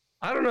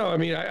I don't know. I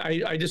mean,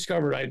 I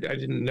discovered, I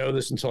didn't know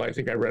this until I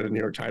think I read a New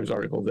York Times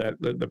article that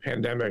the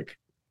pandemic,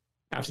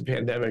 after the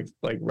pandemic,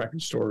 like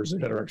record stores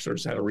and record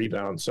stores had a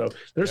rebound. So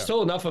there's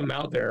still enough of them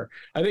out there.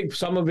 I think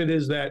some of it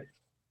is that,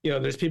 you know,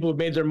 there's people who've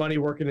made their money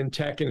working in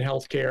tech and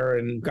healthcare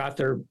and got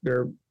their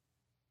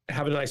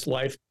have a nice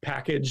life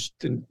packaged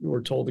and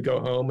were told to go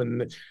home,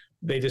 and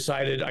they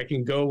decided I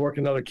can go work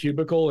another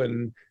cubicle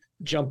and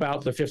jump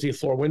out the 50th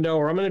floor window,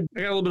 or I got a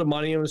little bit of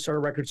money, I'm going to start a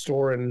record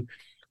store and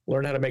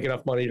learn how to make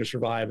enough money to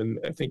survive. And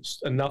I think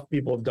enough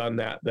people have done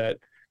that,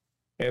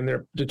 and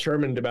they're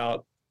determined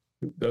about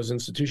those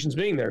institutions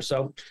being there.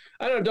 So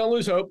I don't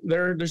lose hope.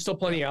 There's still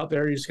plenty out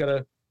there. You just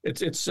gotta,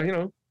 it's you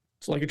know,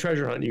 it's like a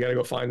treasure hunt. You got to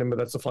go find them, but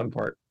that's the fun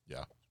part.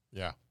 Yeah.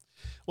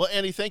 Well,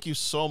 Andy, thank you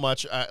so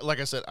much. Like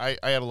I said, I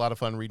had a lot of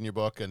fun reading your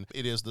book, and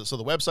it is the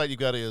website you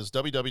got is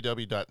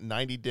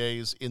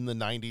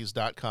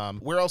www.90daysinthe90s.com.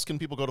 Where else can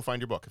people go to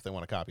find your book if they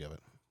want a copy of it?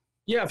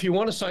 Yeah, if you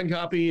want a signed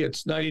copy,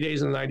 it's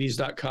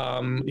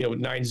 90daysinthe90s.com, you know,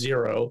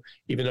 90,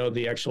 even though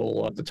the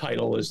actual, the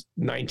title is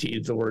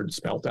 90, the word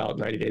spelled out,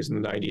 90 Days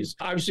in the 90s.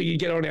 Obviously, you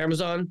get it on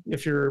Amazon.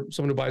 If you're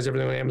someone who buys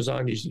everything on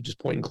Amazon, you just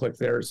point and click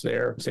there, it's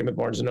there. Same with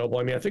Barnes & Noble.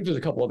 I mean, I think there's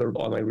a couple other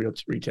online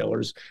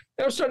retailers.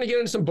 And I'm starting to get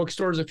into some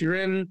bookstores. If you're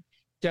in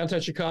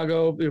downtown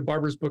Chicago,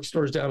 Barber's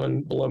Bookstores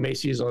down below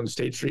Macy's on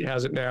State Street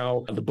has it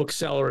now. The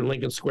Bookseller in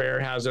Lincoln Square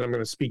has it. I'm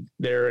going to speak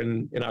there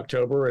in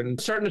October, and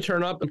starting to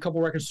turn up. A couple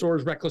record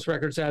stores, Reckless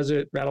Records has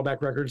it,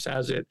 Rattleback Records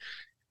has it.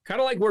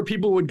 Kind of like where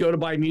people would go to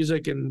buy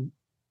music and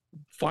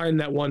find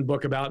that one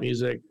book about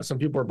music. Some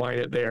people are buying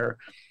it there.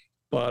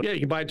 But yeah, you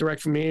can buy it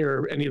direct from me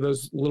or any of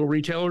those little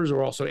retailers,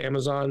 or also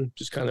Amazon.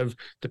 Just kind of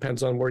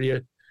depends on where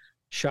you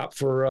shop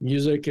for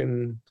music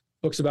and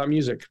books about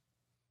music.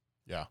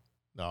 Yeah.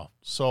 No,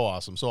 so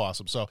awesome. So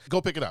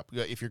go pick it up.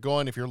 If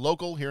you're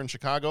local here in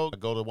Chicago,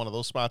 go to one of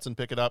those spots and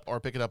pick it up,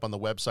 or pick it up on the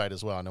website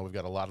as well. I know we've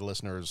got a lot of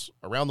listeners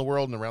around the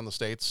world and around the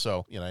States.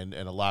 So, you know, and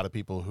a lot of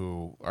people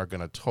who are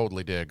going to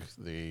totally dig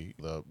the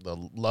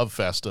love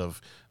fest of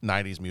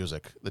 90s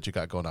music that you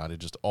got going on. It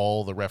just,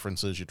 all the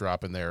references you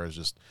drop in there is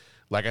just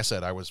like I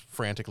said, I was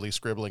frantically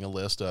scribbling a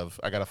list of,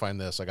 I got to find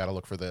this, I got to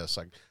look for this.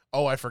 Like,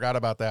 oh, I forgot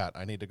about that.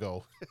 I need to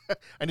go,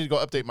 I need to go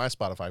update my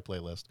Spotify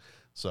playlist.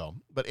 So,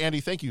 but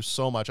Andy, thank you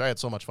so much. I had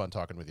so much fun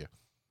talking with you.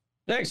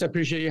 Thanks. I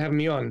appreciate you having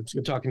me on. It's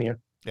good talking to you.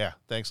 Yeah,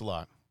 thanks a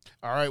lot.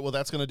 All right, well,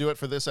 that's going to do it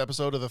for this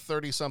episode of the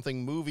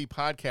 30-something movie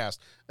podcast.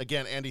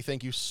 Again, Andy,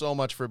 thank you so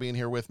much for being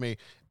here with me.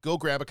 Go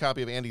grab a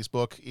copy of Andy's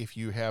book if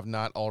you have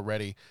not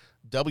already.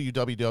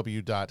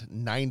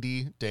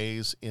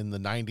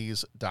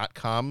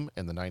 www.90daysinthe90s.com,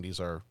 and the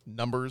 90s are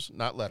numbers,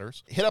 not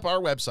letters. Hit up our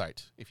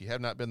website if you have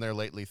not been there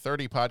lately,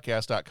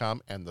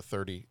 30podcast.com, and the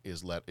 30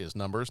 is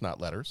numbers, not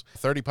letters.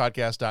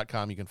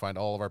 30podcast.com, you can find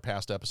all of our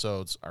past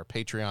episodes, our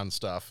Patreon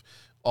stuff,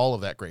 all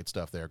of that great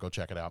stuff there. Go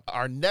check it out.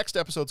 Our next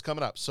episode's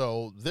coming up.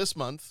 So this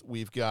month,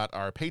 we've got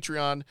our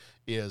Patreon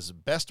is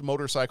Best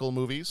Motorcycle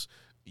Movies.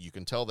 You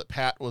can tell that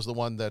Pat was the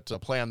one that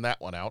planned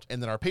that one out.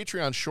 And then our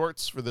Patreon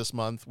shorts for this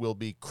month will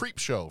be Creep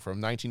Show from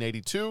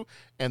 1982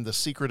 and The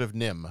Secret of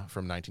Nim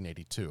from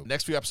 1982.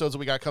 Next few episodes that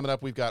we got coming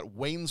up, we've got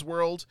Wayne's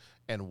World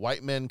and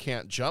White Men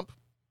Can't Jump.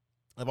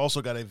 I've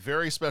also got a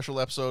very special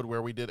episode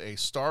where we did a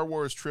Star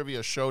Wars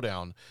trivia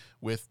showdown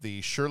with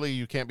the Surely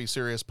You Can't Be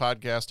Serious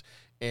podcast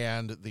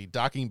and the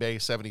Docking Bay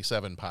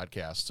 77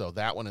 podcast. So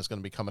that one is going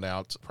to be coming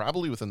out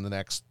probably within the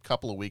next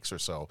couple of weeks or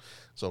so.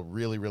 So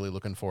really, really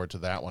looking forward to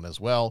that one as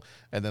well.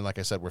 And then, like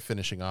I said, we're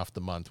finishing off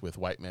the month with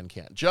White Men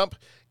Can't Jump.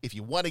 If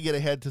you want to get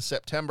ahead to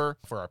September,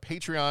 for our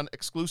Patreon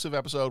exclusive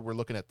episode, we're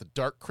looking at The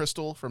Dark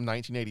Crystal from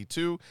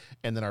 1982.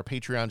 And then our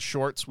Patreon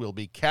shorts will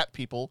be Cat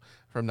People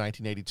from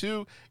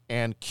 1982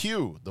 and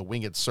Q, the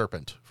Winged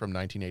Serpent from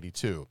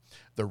 1982.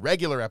 The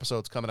regular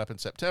episodes coming up in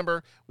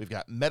September, we've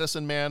got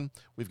Medicine Man.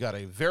 We've got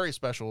a very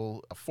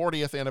special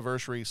 40th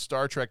anniversary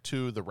Star Trek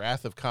II, The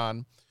Wrath of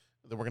Khan.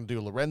 Then we're going to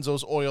do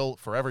Lorenzo's Oil,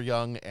 Forever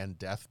Young, and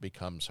Death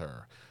Becomes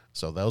Her.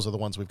 So those are the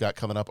ones we've got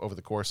coming up over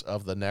the course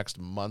of the next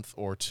month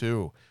or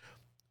two.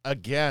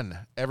 Again,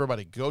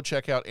 everybody, go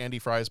check out Andy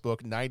Fry's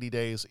book, 90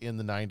 Days in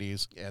the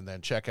 90s, and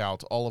then check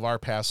out all of our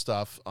past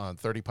stuff on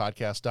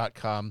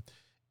 30podcast.com.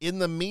 In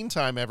the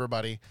meantime,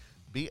 everybody,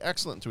 be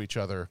excellent to each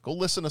other. Go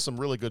listen to some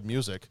really good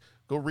music.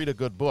 Go read a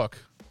good book.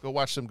 Go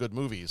watch some good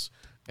movies.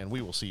 And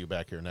we will see you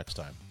back here next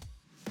time.